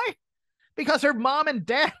to know why? Because her mom and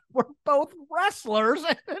dad were both wrestlers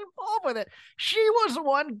and involved with it. She was the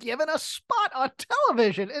one given a spot on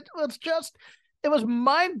television. It was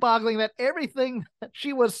mind-boggling that everything that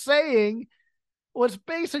she was saying was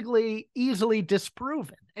basically easily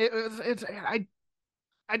disproven. I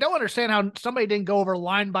don't understand how somebody didn't go over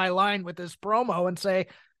line by line with this promo and say,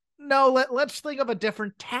 no, let's think of a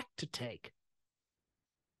different tack to take.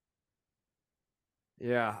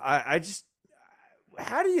 Yeah, I just,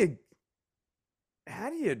 how do you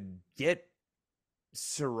get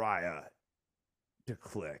Saraya to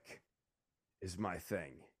click is my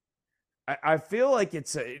thing. I feel like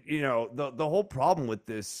it's the whole problem with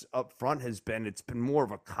this up front has been, it's been more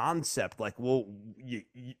of a concept. Like, well,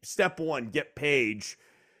 step one, get Paige.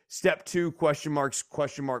 Step two, question mark.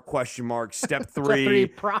 Step three,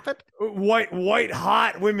 profit. White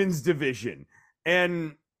hot women's division.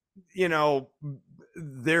 And,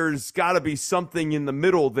 there's got to be something in the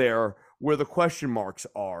middle there where the question marks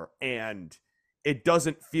are. And it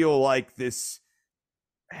doesn't feel like this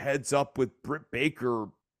heads up with Britt Baker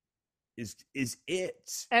is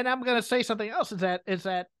it. And I'm going to say something else, is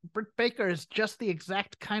that Britt Baker is just the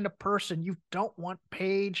exact kind of person you don't want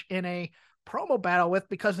Paige in a promo battle with,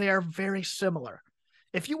 because they are very similar.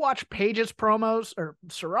 If you watch Paige's promos or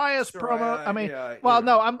Saraya's promo, I mean,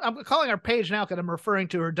 no, I'm calling her Paige now because I'm referring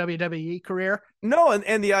to her WWE career. No,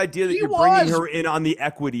 and the idea that you're bringing her in on the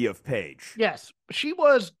equity of Paige. Yes, she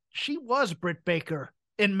was Britt Baker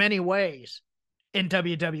in many ways in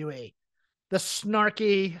WWE. The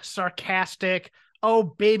snarky, sarcastic, oh,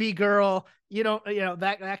 baby girl,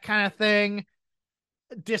 that kind of thing,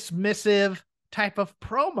 dismissive type of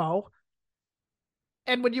promo.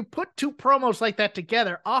 And when you put two promos like that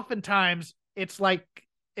together, oftentimes it's like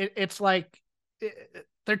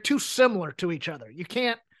they're too similar to each other. You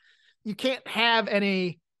can't have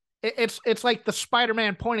any. It's like the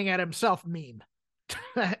Spider-Man pointing at himself meme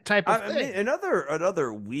type of thing. I mean,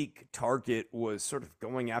 another weak target was sort of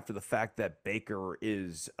going after the fact that Baker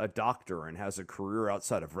is a doctor and has a career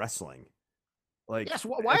outside of wrestling. Like, yes,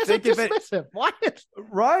 why is it dismissive? Why?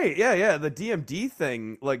 Right, yeah, the DMD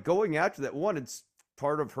thing, like going after that one, it's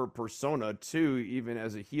part of her persona too. Even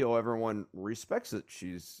as a heel, everyone respects that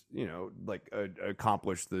she's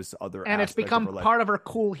accomplished this other, and it's become part of her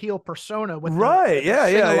cool heel persona with right,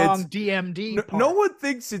 long DMD. No one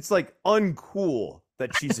thinks it's like uncool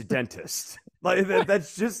that she's a dentist. Like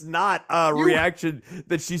that's just not a reaction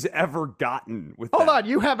that she's ever gotten with. Hold on,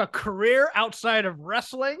 you have a career outside of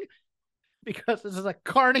wrestling because this is a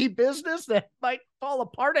carny business that might fall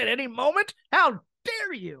apart at any moment? How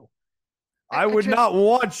dare you? I would not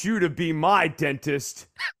want you to be my dentist.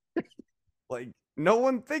 Like, no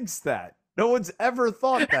one thinks that. No one's ever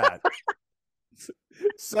thought that.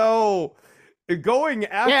 So, going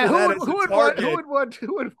after that as a target... Who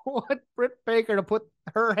would want Britt Baker to put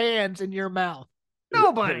her hands in your mouth?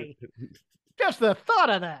 Nobody. Just the thought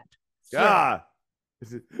of that. Yeah.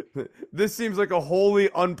 This seems like a wholly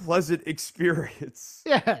unpleasant experience.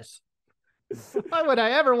 Yes. Why would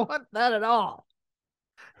I ever want that at all?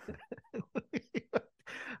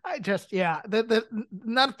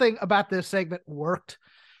 Nothing about this segment worked.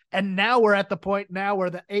 And now we're at the point now where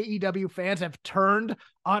the AEW fans have turned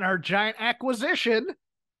on our giant acquisition.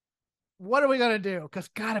 What are we going to do? Because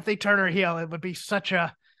God, if they turn her heel, it would be such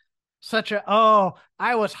a, oh,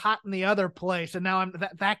 I was hot in the other place. And now I'm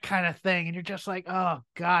that kind of thing. And you're just like, oh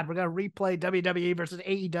God, we're going to replay WWE versus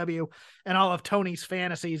AEW and all of Tony's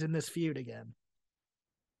fantasies in this feud again.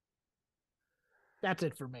 That's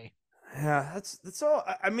it for me. Yeah, that's all.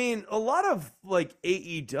 I mean, a lot of like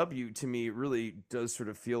AEW to me really does sort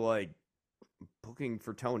of feel like booking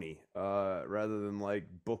for Tony, rather than like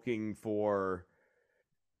booking for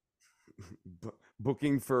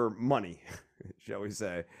booking for money, shall we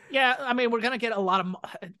say? Yeah, I mean, we're gonna get a lot of.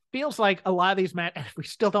 It feels like a lot of these matches. We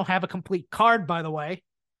still don't have a complete card, by the way,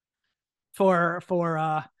 for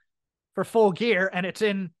Full Gear, and it's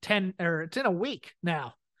in a week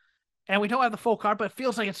now. And we don't have the full card, but it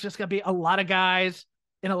feels like it's just going to be a lot of guys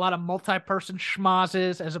in a lot of multi-person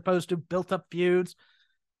schmozzes as opposed to built-up feuds.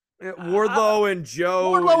 Wardlow and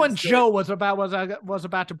Joe. Wardlow and Joe was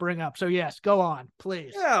about to bring up. So yes, go on,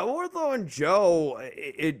 please. Yeah, Wardlow and Joe.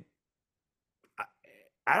 I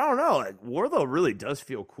don't know. Like, Wardlow really does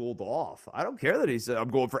feel cooled off. I don't care that he said I'm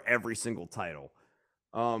going for every single title.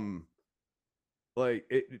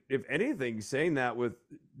 If anything, saying that with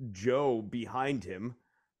Joe behind him.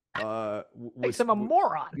 Makes him a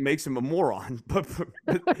moron. But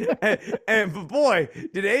boy,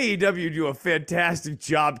 did AEW do a fantastic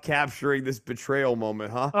job capturing this betrayal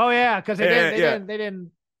moment, huh? Oh yeah, because they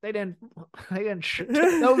didn't take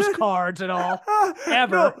those cards at all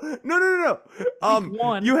ever. No.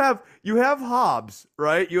 You have Hobbs,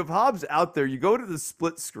 right? You have Hobbs out there. You go to the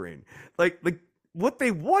split screen. Like what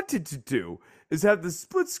they wanted to do is have the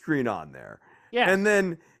split screen on there. Yeah. And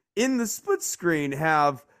then in the split screen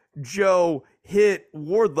have Joe hit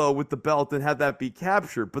Wardlow with the belt and have that be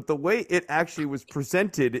captured. But the way it actually was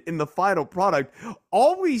presented in the final product,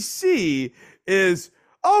 all we see is,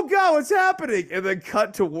 oh God, what's happening? And then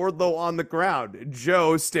cut to Wardlow on the ground,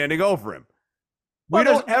 Joe standing over him. We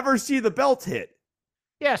don't ever see the belt hit.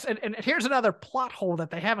 Yes, and here's another plot hole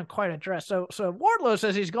that they haven't quite addressed. So Wardlow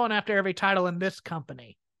says he's going after every title in this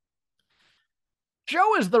company.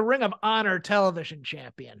 Joe is the Ring of Honor television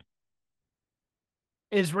champion.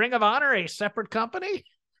 Is Ring of Honor a separate company?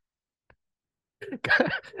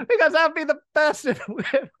 Because that would be the best if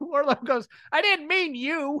Wardlow goes, I didn't mean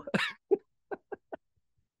you.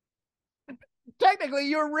 Technically,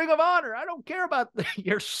 you're Ring of Honor. I don't care about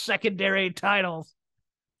your secondary titles.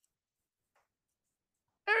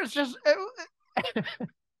 There's just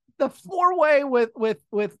the four-way with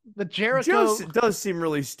the Jericho. Joe does seem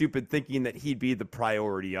really stupid thinking that he'd be the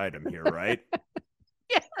priority item here, right?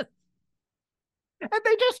 Yes. And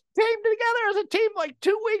they just came together as a team like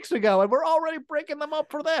 2 weeks ago, and we're already breaking them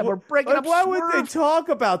up for them. We're breaking up. Why would they talk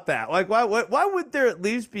about that? Like, why would there at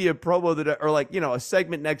least be a promo that, or like, a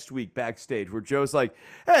segment next week backstage where Joe's like,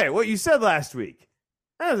 "Hey, what you said last week,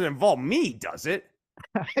 that doesn't involve me, does it?"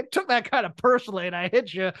 I took that kind of personally, and I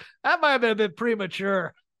hit you. That might have been a bit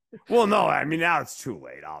premature. Well, no, I mean, now it's too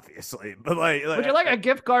late, obviously. But would you like a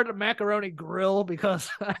gift card to Macaroni Grill? Because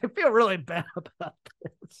I feel really bad about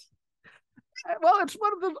this. Well, it's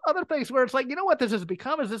one of the other things where it's like, you know what this has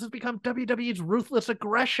become? This has become WWE's ruthless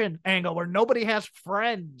aggression angle where nobody has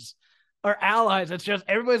friends or allies. It's just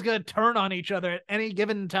everybody's going to turn on each other at any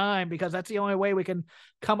given time because that's the only way we can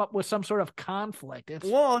come up with some sort of conflict.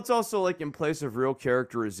 It's also like in place of real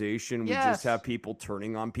characterization, we just have people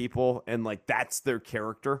turning on people and like that's their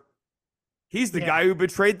character. He's the guy who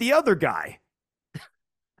betrayed the other guy.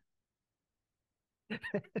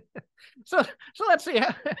 So let's see.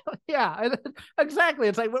 Yeah, exactly.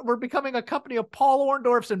 It's like we're becoming a company of Paul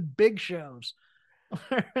Orndorffs and Big Shows.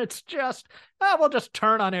 It's just, we'll just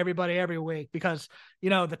turn on everybody every week because,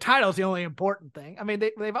 the title's the only important thing. I mean,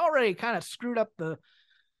 they've already kind of screwed up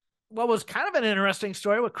what was kind of an interesting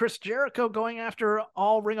story with Chris Jericho going after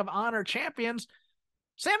all Ring of Honor champions.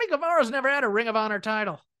 Sammy Guevara's never had a Ring of Honor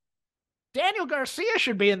title. Daniel Garcia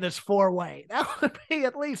should be in this four-way. That would be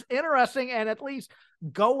at least interesting and at least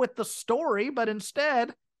go with the story. But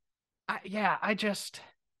instead, I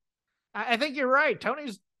think you're right.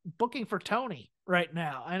 Tony's booking for Tony right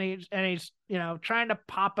now, and he's trying to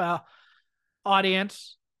pop a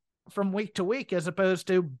audience from week to week as opposed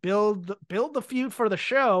to build the feud for the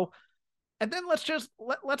show, and then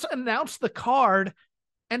let's announce the card.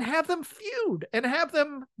 And have them feud, and have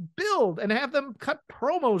them build, and have them cut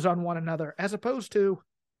promos on one another, as opposed to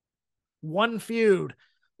one feud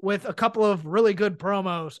with a couple of really good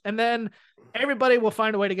promos, and then everybody will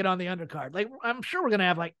find a way to get on the undercard. Like, I'm sure we're going to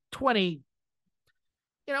have like 20,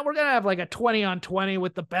 we're going to have like a 20-on-20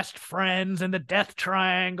 with the Best Friends and the Death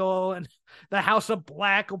Triangle, and the House of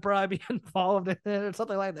Black will probably be involved in it or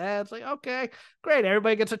something like that. It's like, okay, great.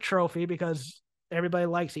 Everybody gets a trophy because everybody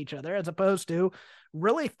likes each other, as opposed to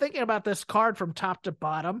really thinking about this card from top to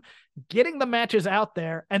bottom, getting the matches out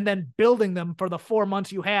there, and then building them for the 4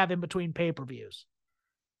 months you have in between pay-per-views.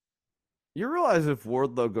 You realize if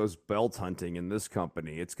Wardlow goes belt hunting in this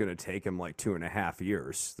company, it's going to take him like 2.5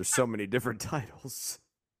 years. There's so many different titles.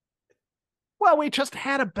 Well, we just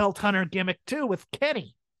had a belt hunter gimmick too with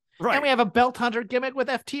Kenny. Right. And we have a belt hunter gimmick with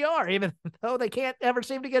FTR, even though they can't ever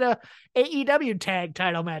seem to get a AEW tag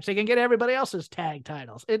title match. They can get everybody else's tag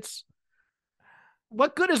titles. It's,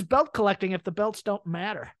 what good is belt collecting if the belts don't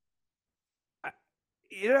matter?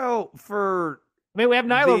 You know, I mean, we have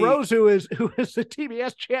Nyla Rose, who is the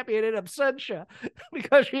TBS champion in Absentia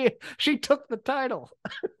because she took the title.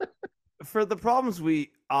 For the problems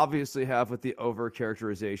we obviously have with the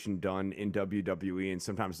over-characterization done in WWE and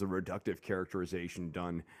sometimes the reductive characterization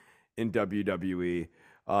done in WWE,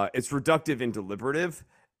 it's reductive and deliberative.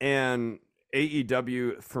 And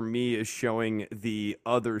AEW, for me, is showing the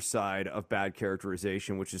other side of bad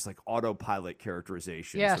characterization, which is like autopilot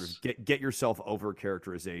characterization. Yes. Sort of get yourself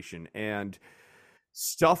over-characterization. And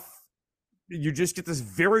stuff, you just get this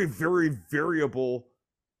very, very variable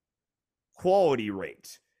quality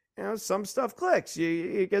rate. You know, some stuff clicks.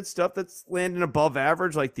 You get stuff that's landing above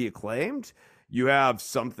average, like the Acclaimed. You have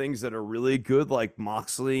some things that are really good, like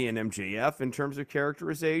Moxley and MJF in terms of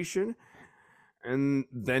characterization. And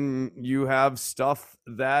then you have stuff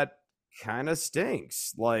that kind of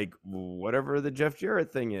stinks, like whatever the Jeff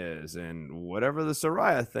Jarrett thing is and whatever the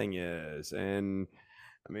Saraya thing is. And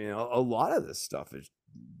I mean, a lot of this stuff is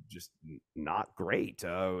just not great.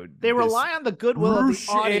 They rely on the goodwill of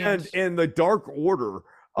the audience. And the Dark Order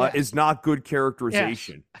is not good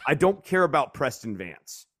characterization. Yes. I don't care about Preston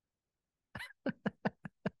Vance.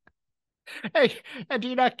 Hey, and do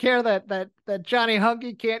you not care that Johnny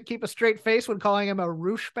Hungy can't keep a straight face when calling him a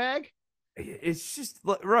roosh bag? It's just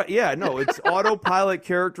right. Yeah, no, it's autopilot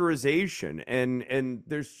characterization, and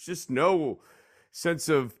there's just no sense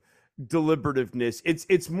of deliberativeness.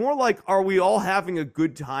 It's more like, are we all having a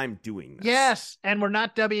good time doing this? Yes, and we're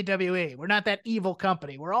not WWE. We're not that evil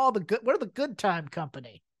company. We're the good time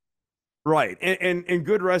company. Right, and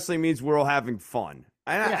good wrestling means we're all having fun.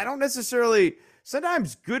 I don't necessarily.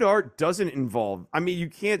 Sometimes good art doesn't involve. I mean, you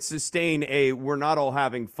can't sustain we're not all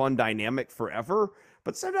having fun dynamic forever.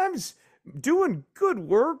 But sometimes doing good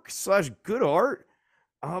work / good art,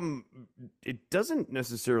 it doesn't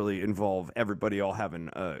necessarily involve everybody all having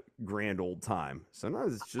a grand old time.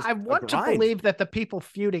 Sometimes it's just. I want to believe that the people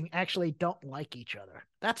feuding actually don't like each other.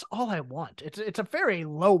 That's all I want. It's a very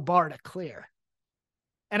low bar to clear,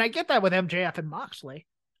 and I get that with MJF and Moxley.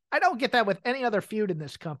 I don't get that with any other feud in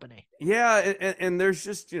this company. Yeah, and there's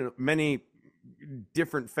just many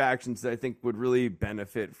different factions that I think would really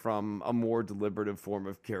benefit from a more deliberative form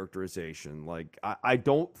of characterization. Like, I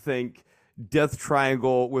don't think Death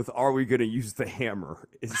Triangle with "Are we going to use the hammer"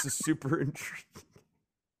 is super intriguing.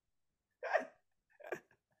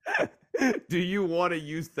 Do you want to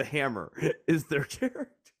use the hammer? Is their character?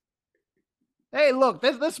 Hey, look,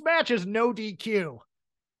 this match is no DQ.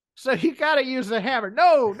 So you got to use the hammer.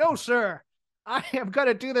 No, sir. I am going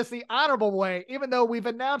to do this the honorable way, even though we've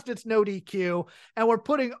announced it's no DQ, and we're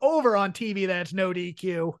putting over on TV that it's no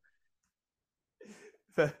DQ.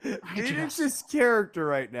 Phoenix's character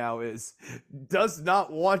right now does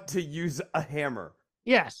not want to use a hammer.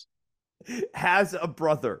 Yes. Has a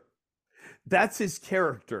brother. That's his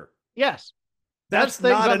character. Yes. That's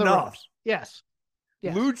not enough. Yes.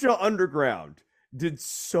 Lucha Underground did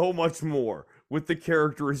so much more with the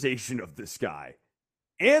characterization of this guy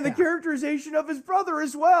and the characterization of his brother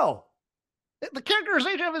as well. The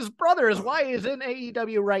characterization of his brother is why he's in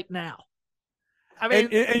AEW right now. I mean,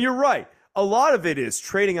 and you're right. A lot of it is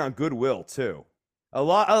trading on goodwill too. A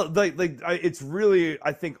lot it's really,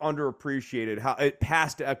 I think, underappreciated how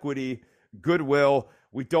past equity, goodwill.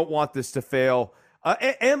 We don't want this to fail.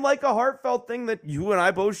 And like a heartfelt thing that you and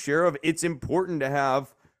I both share of, it's important to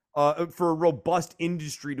have for a robust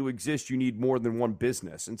industry to exist, you need more than one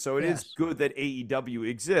business. And so it is good that AEW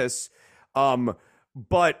exists.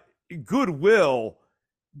 But goodwill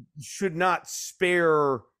should not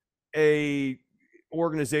spare a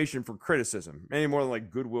organization from criticism any more than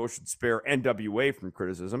like goodwill should spare NWA from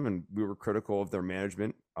criticism. And we were critical of their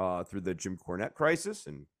management through the Jim Cornette crisis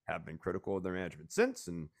and have been critical of their management since.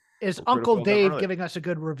 And is Uncle Dave giving us a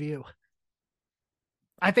good review?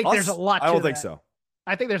 I think there's a lot. I don't think so.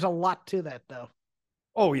 I think there's a lot to that, though.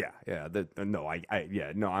 Oh yeah.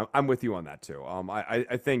 I'm with you on that too.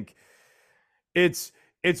 I think it's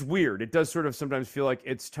weird. It does sort of sometimes feel like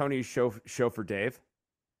it's Tony's show for Dave.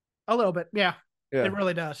 A little bit, yeah. It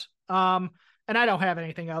really does. And I don't have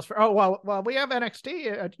anything else for. Oh well, we have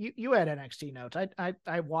NXT. You had NXT notes.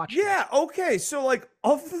 I watched. Yeah. It. Okay. So like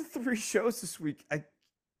of the 3 shows this week,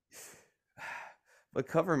 but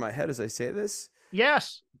covering my head as I say this.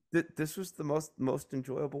 Yes. This was the most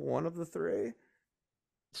enjoyable one of the 3.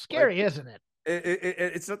 Scary, isn't it?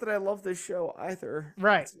 It's not that I love this show either.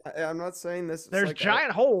 Right. I'm not saying this. There's like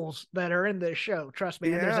giant holes that are in this show. Trust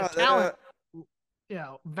me. And there's a talent,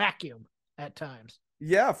 vacuum at times.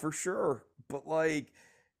 Yeah, for sure. But like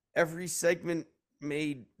every segment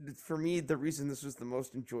made, for me, the reason this was the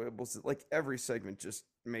most enjoyable is that like every segment just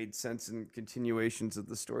made sense and continuations of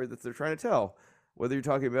the story that they're trying to tell. Whether you're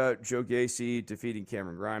talking about Joe Gacy defeating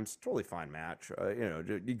Cameron Grimes, totally fine match.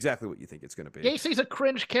 Exactly what you think it's going to be. Gacy's a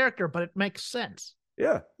cringe character, but it makes sense.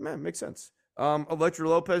 Yeah, man, makes sense. Elektra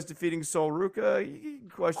Lopez defeating Sol Ruca. You can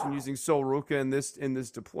question using Sol Ruca in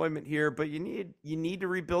this deployment here, but you need to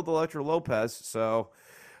rebuild Elektra Lopez. So,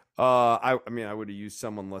 I would have used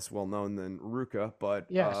someone less well known than Ruca, but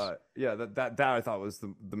yes. That I thought was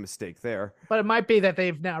the mistake there. But it might be that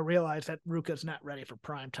they've now realized that Ruca's not ready for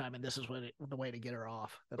prime time, and this is the way to get her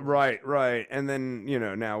off. Right. And then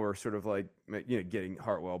now we're sort of like getting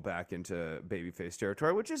Hartwell back into babyface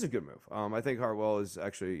territory, which is a good move. I think Hartwell is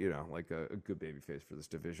actually like a good babyface for this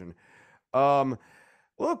division.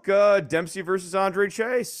 Look, Dempsey versus Andre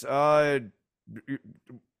Chase.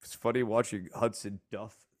 It's funny watching Hudson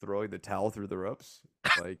Duff throwing the towel through the ropes.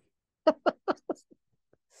 Like,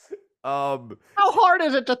 how hard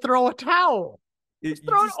is it to throw a towel?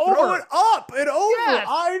 Throw it up and over. Yes.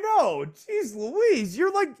 I know. Jeez Louise,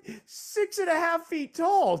 you're like 6.5 feet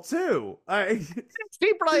tall too.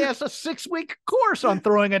 He probably has a 6-week course on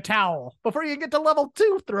throwing a towel before you get to level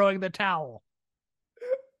 2 throwing the towel.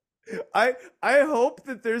 I hope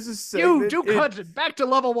that there's a segment. Duke Hudson, back to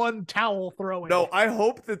level 1 towel throwing. No, I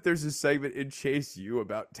hope that there's a segment in Chase U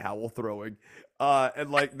about towel throwing,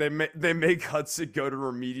 and like they make Hudson go to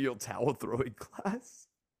remedial towel throwing class.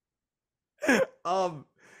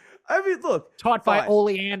 Look, taught by Ole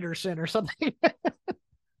Anderson or something.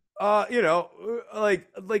 Like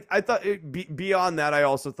I thought beyond that, I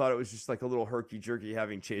also thought it was just like a little herky jerky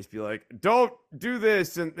having Chase be like, "Don't do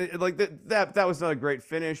this," and like that was not a great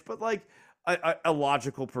finish, but like a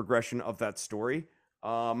logical progression of that story.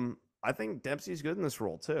 I think Dempsey's good in this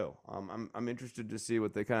role too. I'm interested to see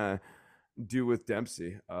what they kind of do with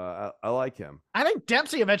Dempsey. I like him. I think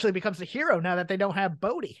Dempsey eventually becomes the hero now that they don't have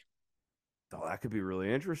Bodie. Oh, that could be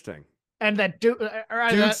really interesting. And that Duke's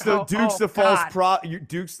the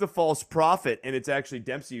false prophet, and it's actually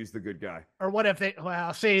Dempsey who's the good guy. Or what if they?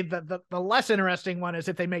 Well, see, the less interesting one is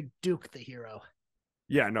if they make Duke the hero.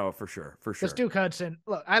 Yeah, no, for sure. Because Duke Hudson,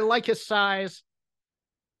 look, I like his size.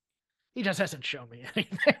 He just hasn't shown me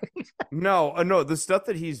anything. No, the stuff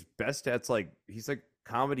that he's best at's like he's like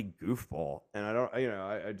comedy goofball, and I don't,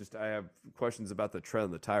 I have questions about the tread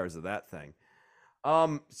on the tires of that thing.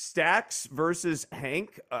 Stacks versus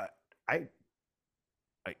Hank. Hank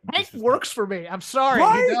works for me. I'm sorry.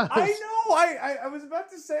 Right? He does. I know. I was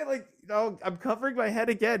about to say, like, I'm covering my head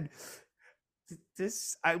again.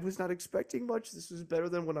 This, I was not expecting much. This was better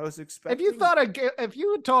than what I was expecting. If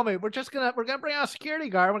you had told me we're gonna bring out a security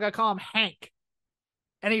guard, and we're gonna call him Hank,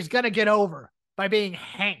 and he's gonna get over by being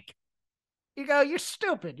Hank, you go, you're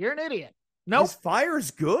stupid. You're an idiot. Nope. His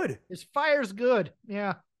fire's good.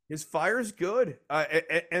 Yeah. His fire's good.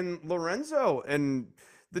 And Lorenzo and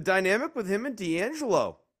the dynamic with him and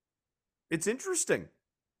D'Angelo, it's interesting.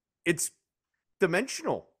 It's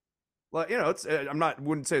dimensional. Like, it's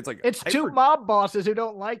wouldn't say it's like it's two mob bosses who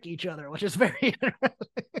don't like each other, which is very interesting.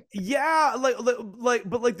 Yeah,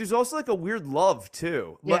 but there's also like a weird love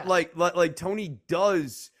too. Yeah. Like Tony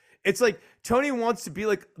does. It's like Tony wants to be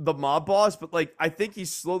like the mob boss, but like I think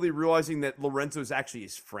he's slowly realizing that Lorenzo's actually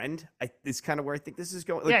his friend. It's kind of where I think this is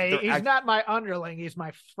going. Like, he's not my underling; he's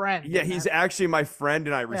my friend. Yeah, he's actually my friend,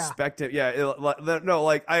 and I respect him. Yeah,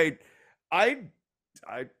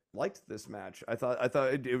 I liked this match. I thought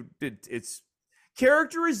it's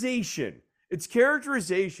characterization. It's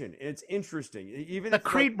characterization, and it's interesting. Even the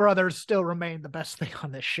Creed brothers still remain the best thing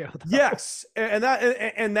on this show, though. Yes, and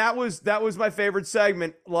that was my favorite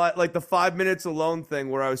segment, like the 5 minutes alone thing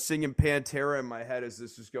where I was singing Pantera in my head as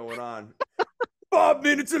this was going on. 5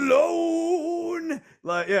 minutes alone.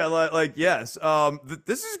 Like yes.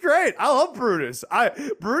 This is great. I love Brutus.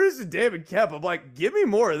 Brutus and David Kemp. I'm like, give me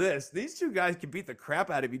more of this. These two guys can beat the crap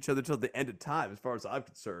out of each other till the end of time, as far as I'm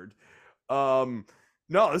concerned. No,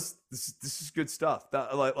 this is good stuff.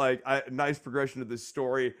 Nice progression of this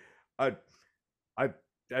story. This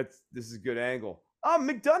is a good angle.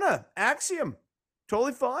 McDonough, Axiom,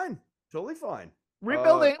 totally fine.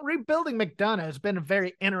 Rebuilding McDonough has been a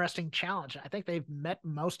very interesting challenge. I think they've met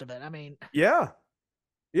most of it. I mean, yeah.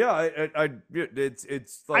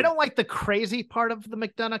 It's like, I don't like the crazy part of the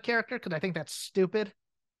McDonough character because I think that's stupid.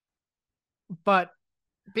 But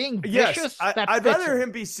being vicious, I'd rather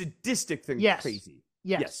him be sadistic than crazy.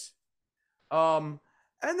 Yes. And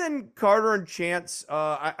then Carter and Chance.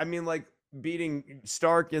 I mean, like beating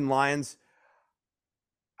Stark and Lions.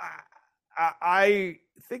 I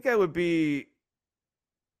think I would be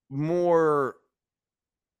more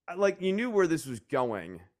like, you knew where this was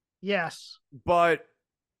going. Yes. But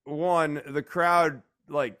one, the crowd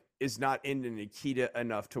like is not into Nikita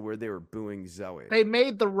enough to where they were booing Zoe. They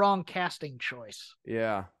made the wrong casting choice.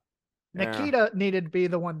 Yeah. Nikita needed to be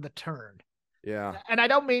the one to turn. Yeah. And I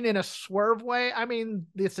don't mean in a swerve way. I mean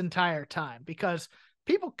this entire time, because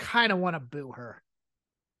people kind of want to boo her.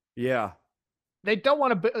 Yeah. They don't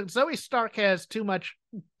want to. Zoe Stark has too much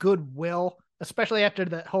goodwill, especially after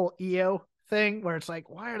the whole EO thing, where it's like,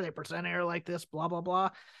 why are they presenting her like this? Blah blah blah.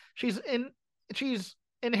 She's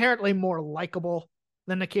inherently more likable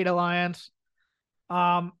than Nikita Lyons.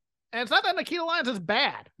 And it's not that Nikita Lyons is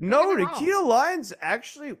bad. No, Nikita Lyons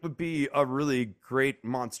actually would be a really great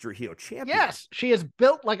monster heel champion. Yes, she is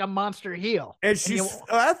built like a monster heel, and she's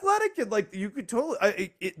athletic, and like you could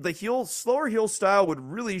totally the slower heel style would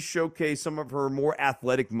really showcase some of her more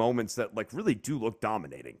athletic moments that like really do look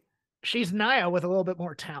dominating. She's Nia with a little bit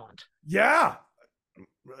more talent. Yeah,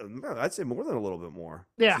 I'd say more than a little bit more.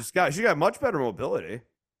 Yeah, she got much better mobility.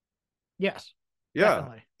 Yes. Yeah.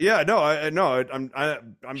 Definitely. Yeah. No.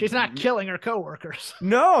 I'm. She's not killing her coworkers.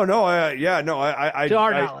 No. To our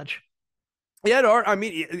knowledge. Yeah. I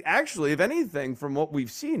mean, actually, if anything, from what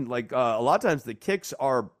we've seen, like a lot of times the kicks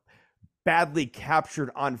are badly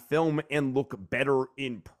captured on film and look better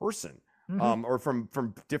in person, or from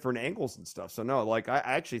different angles and stuff. So no, like I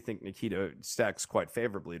actually think Nikita stacks quite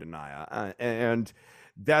favorably to Nia, and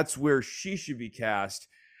that's where she should be cast.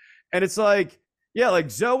 And it's like, yeah,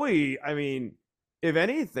 like Zoe. I mean, if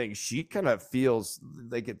anything, she kind of feels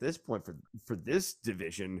like at this point for this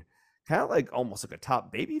division, kind of like almost like a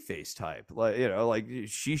top babyface type. Like, you know, like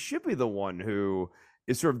she should be the one who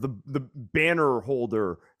is sort of the banner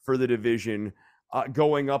holder for the division,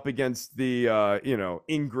 going up against the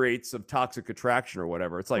ingrates of Toxic Attraction or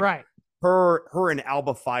whatever. It's like right. Her and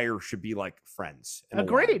Alba Fire should be like friends.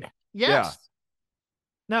 Agreed. Yes.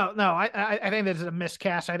 Yeah. No. I think this is a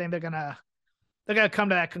miscast. I think they're gonna come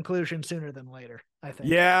to that conclusion sooner than later, I think.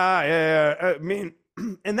 Yeah. I mean,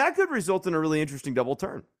 and that could result in a really interesting double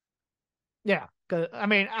turn. Yeah. I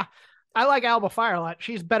mean, I like Alba Fire a lot.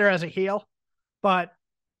 She's better as a heel, but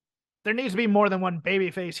there needs to be more than one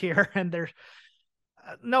babyface here. And there's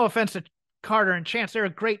no offense to Carter and Chance. They're a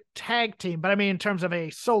great tag team, but I mean, in terms of a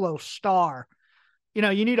solo star, you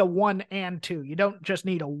need a 1 and 2. You don't just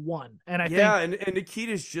need a 1. And I think. Yeah. And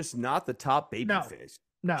Nikita's just not the top babyface.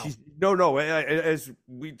 No. No. As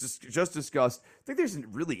we just discussed, I think there's a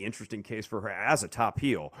really interesting case for her as a top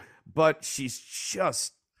heel, but she's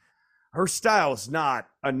just, her style is not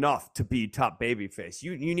enough to be top babyface.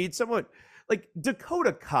 You need someone like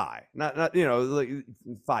Dakota Kai, not like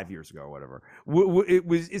 5 years ago or whatever.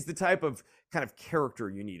 Is the type of kind of character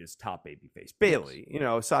you need as top babyface. Bailey,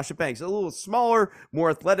 Sasha Banks, a little smaller, more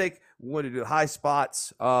athletic, want to do high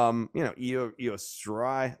spots. Io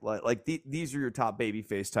Shirai, like these are your top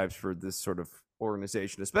babyface types for this sort of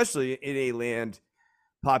organization, especially in a land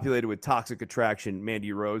populated with Toxic Attraction,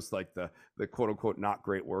 Mandy Rose, like the quote unquote not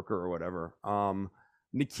great worker or whatever.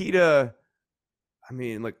 Nikita, I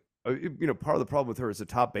mean, like, part of the problem with her as a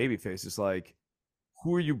top babyface is like,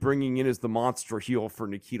 who are you bringing in as the monster heel for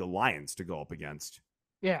Nikita Lyons to go up against?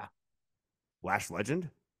 Yeah. Lash Legend?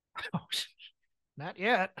 Not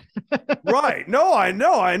yet. Right. No, I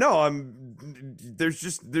know.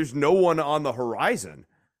 There's no one on the horizon.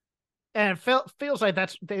 And it feels like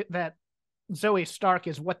that Zoe Stark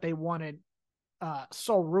is what they wanted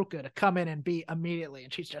Sol Ruka to come in and be immediately,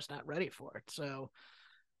 and she's just not ready for it. So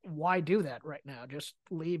why do that right now? Just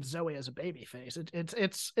leave Zoe as a babyface.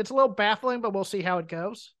 It's a little baffling, but we'll see how it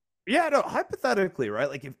goes. Yeah, no, hypothetically, right?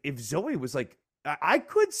 Like if Zoe was like, I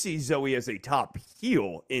could see Zoe as a top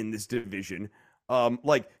heel in this division.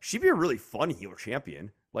 Like she'd be a really fun heel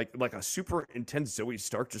champion. like a super intense Zoe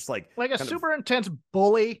Stark, just like a super intense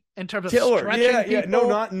bully in terms of killer. stretching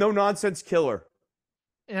people. No nonsense killer.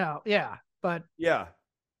 Yeah, but yeah,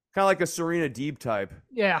 kind of like a Serena Deeb type.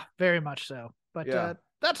 Yeah, very much so. But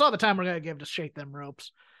that's all the time we're gonna give to Shake Them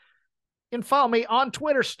Ropes. You can follow me on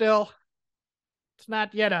Twitter still. It's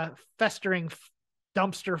not yet a festering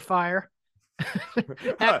dumpster fire.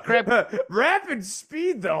 At rapid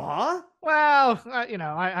speed though, huh? Well,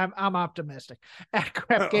 I'm optimistic. At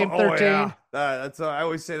Crap Game 13. Yeah. That's I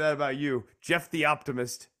always say that about you, Jeff the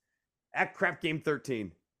Optimist. At Crap Game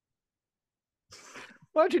 13.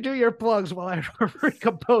 Why don't you do your plugs while I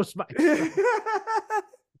recompose myself?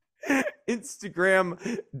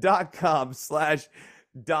 Instagram.com/Dr_Nove.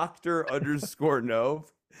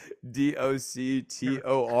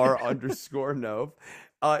 DOCTOR_Nove.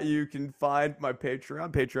 You can find my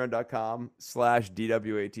Patreon,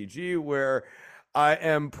 patreon.com/DWATG, where I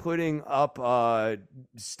am putting up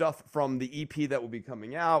stuff from the EP that will be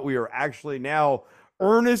coming out. We are actually now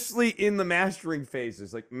earnestly in the mastering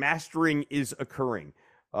phases. Like, mastering is occurring.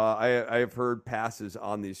 I have heard passes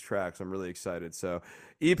on these tracks. I'm really excited. So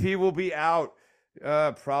EP will be out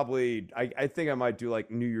probably. I think I might do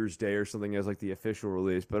like New Year's Day or something as like the official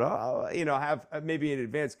release, but I'll have maybe an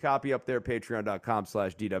advanced copy up there.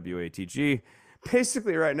 Patreon.com/DWATG.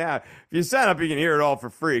 Basically right now, if you sign up, you can hear it all for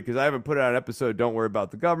free, because I haven't put out an episode, Don't Worry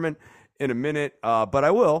About the Government, in a minute, but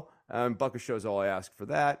I will. Bucket Show's all I ask for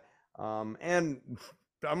that. And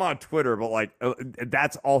I'm on Twitter, but like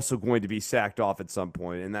that's also going to be sacked off at some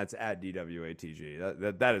point, and that's at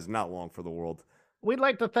DWATG. That is not long for the world. We'd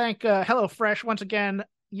like to thank HelloFresh once again.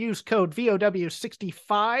 Use code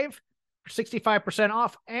VOW65 for 65%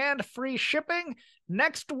 off and free shipping.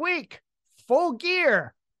 Next week, Full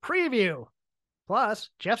Gear preview.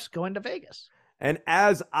 Plus, Jeff's going to Vegas. And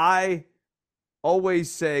as I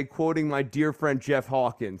always say, quoting my dear friend Jeff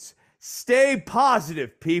Hawkins, stay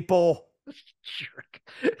positive, people. Jerk.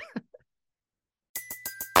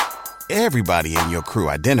 Everybody in your crew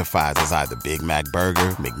identifies as either Big Mac Burger,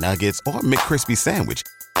 McNuggets, or McCrispy Sandwich.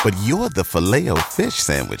 But you're the Filet-O-Fish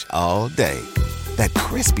Sandwich all day. That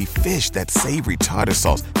crispy fish, that savory tartar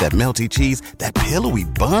sauce, that melty cheese, that pillowy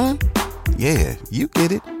bun. Yeah, you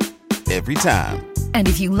get it. Every time. And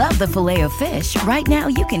if you love the Filet-O-Fish, right now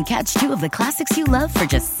you can catch two of the classics you love for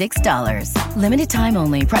just $6. Limited time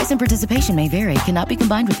only. Price and participation may vary. Cannot be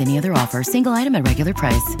combined with any other offer. Single item at regular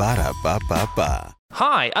price. Ba-da-ba-ba-ba.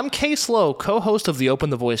 Hi, I'm Kay Slow, co-host of the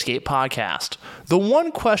Open the Voice Gate podcast. The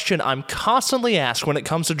one question I'm constantly asked when it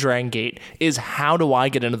comes to Dragon Gate is, how do I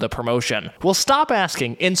get into the promotion? Well, stop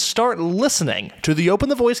asking and start listening to the Open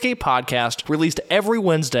the Voice Gate podcast, released every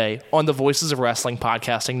Wednesday on the Voices of Wrestling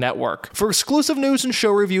Podcasting Network. For exclusive news and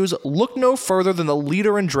show reviews, look no further than the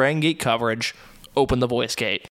leader in Dragon Gate coverage, Open the Voice Gate.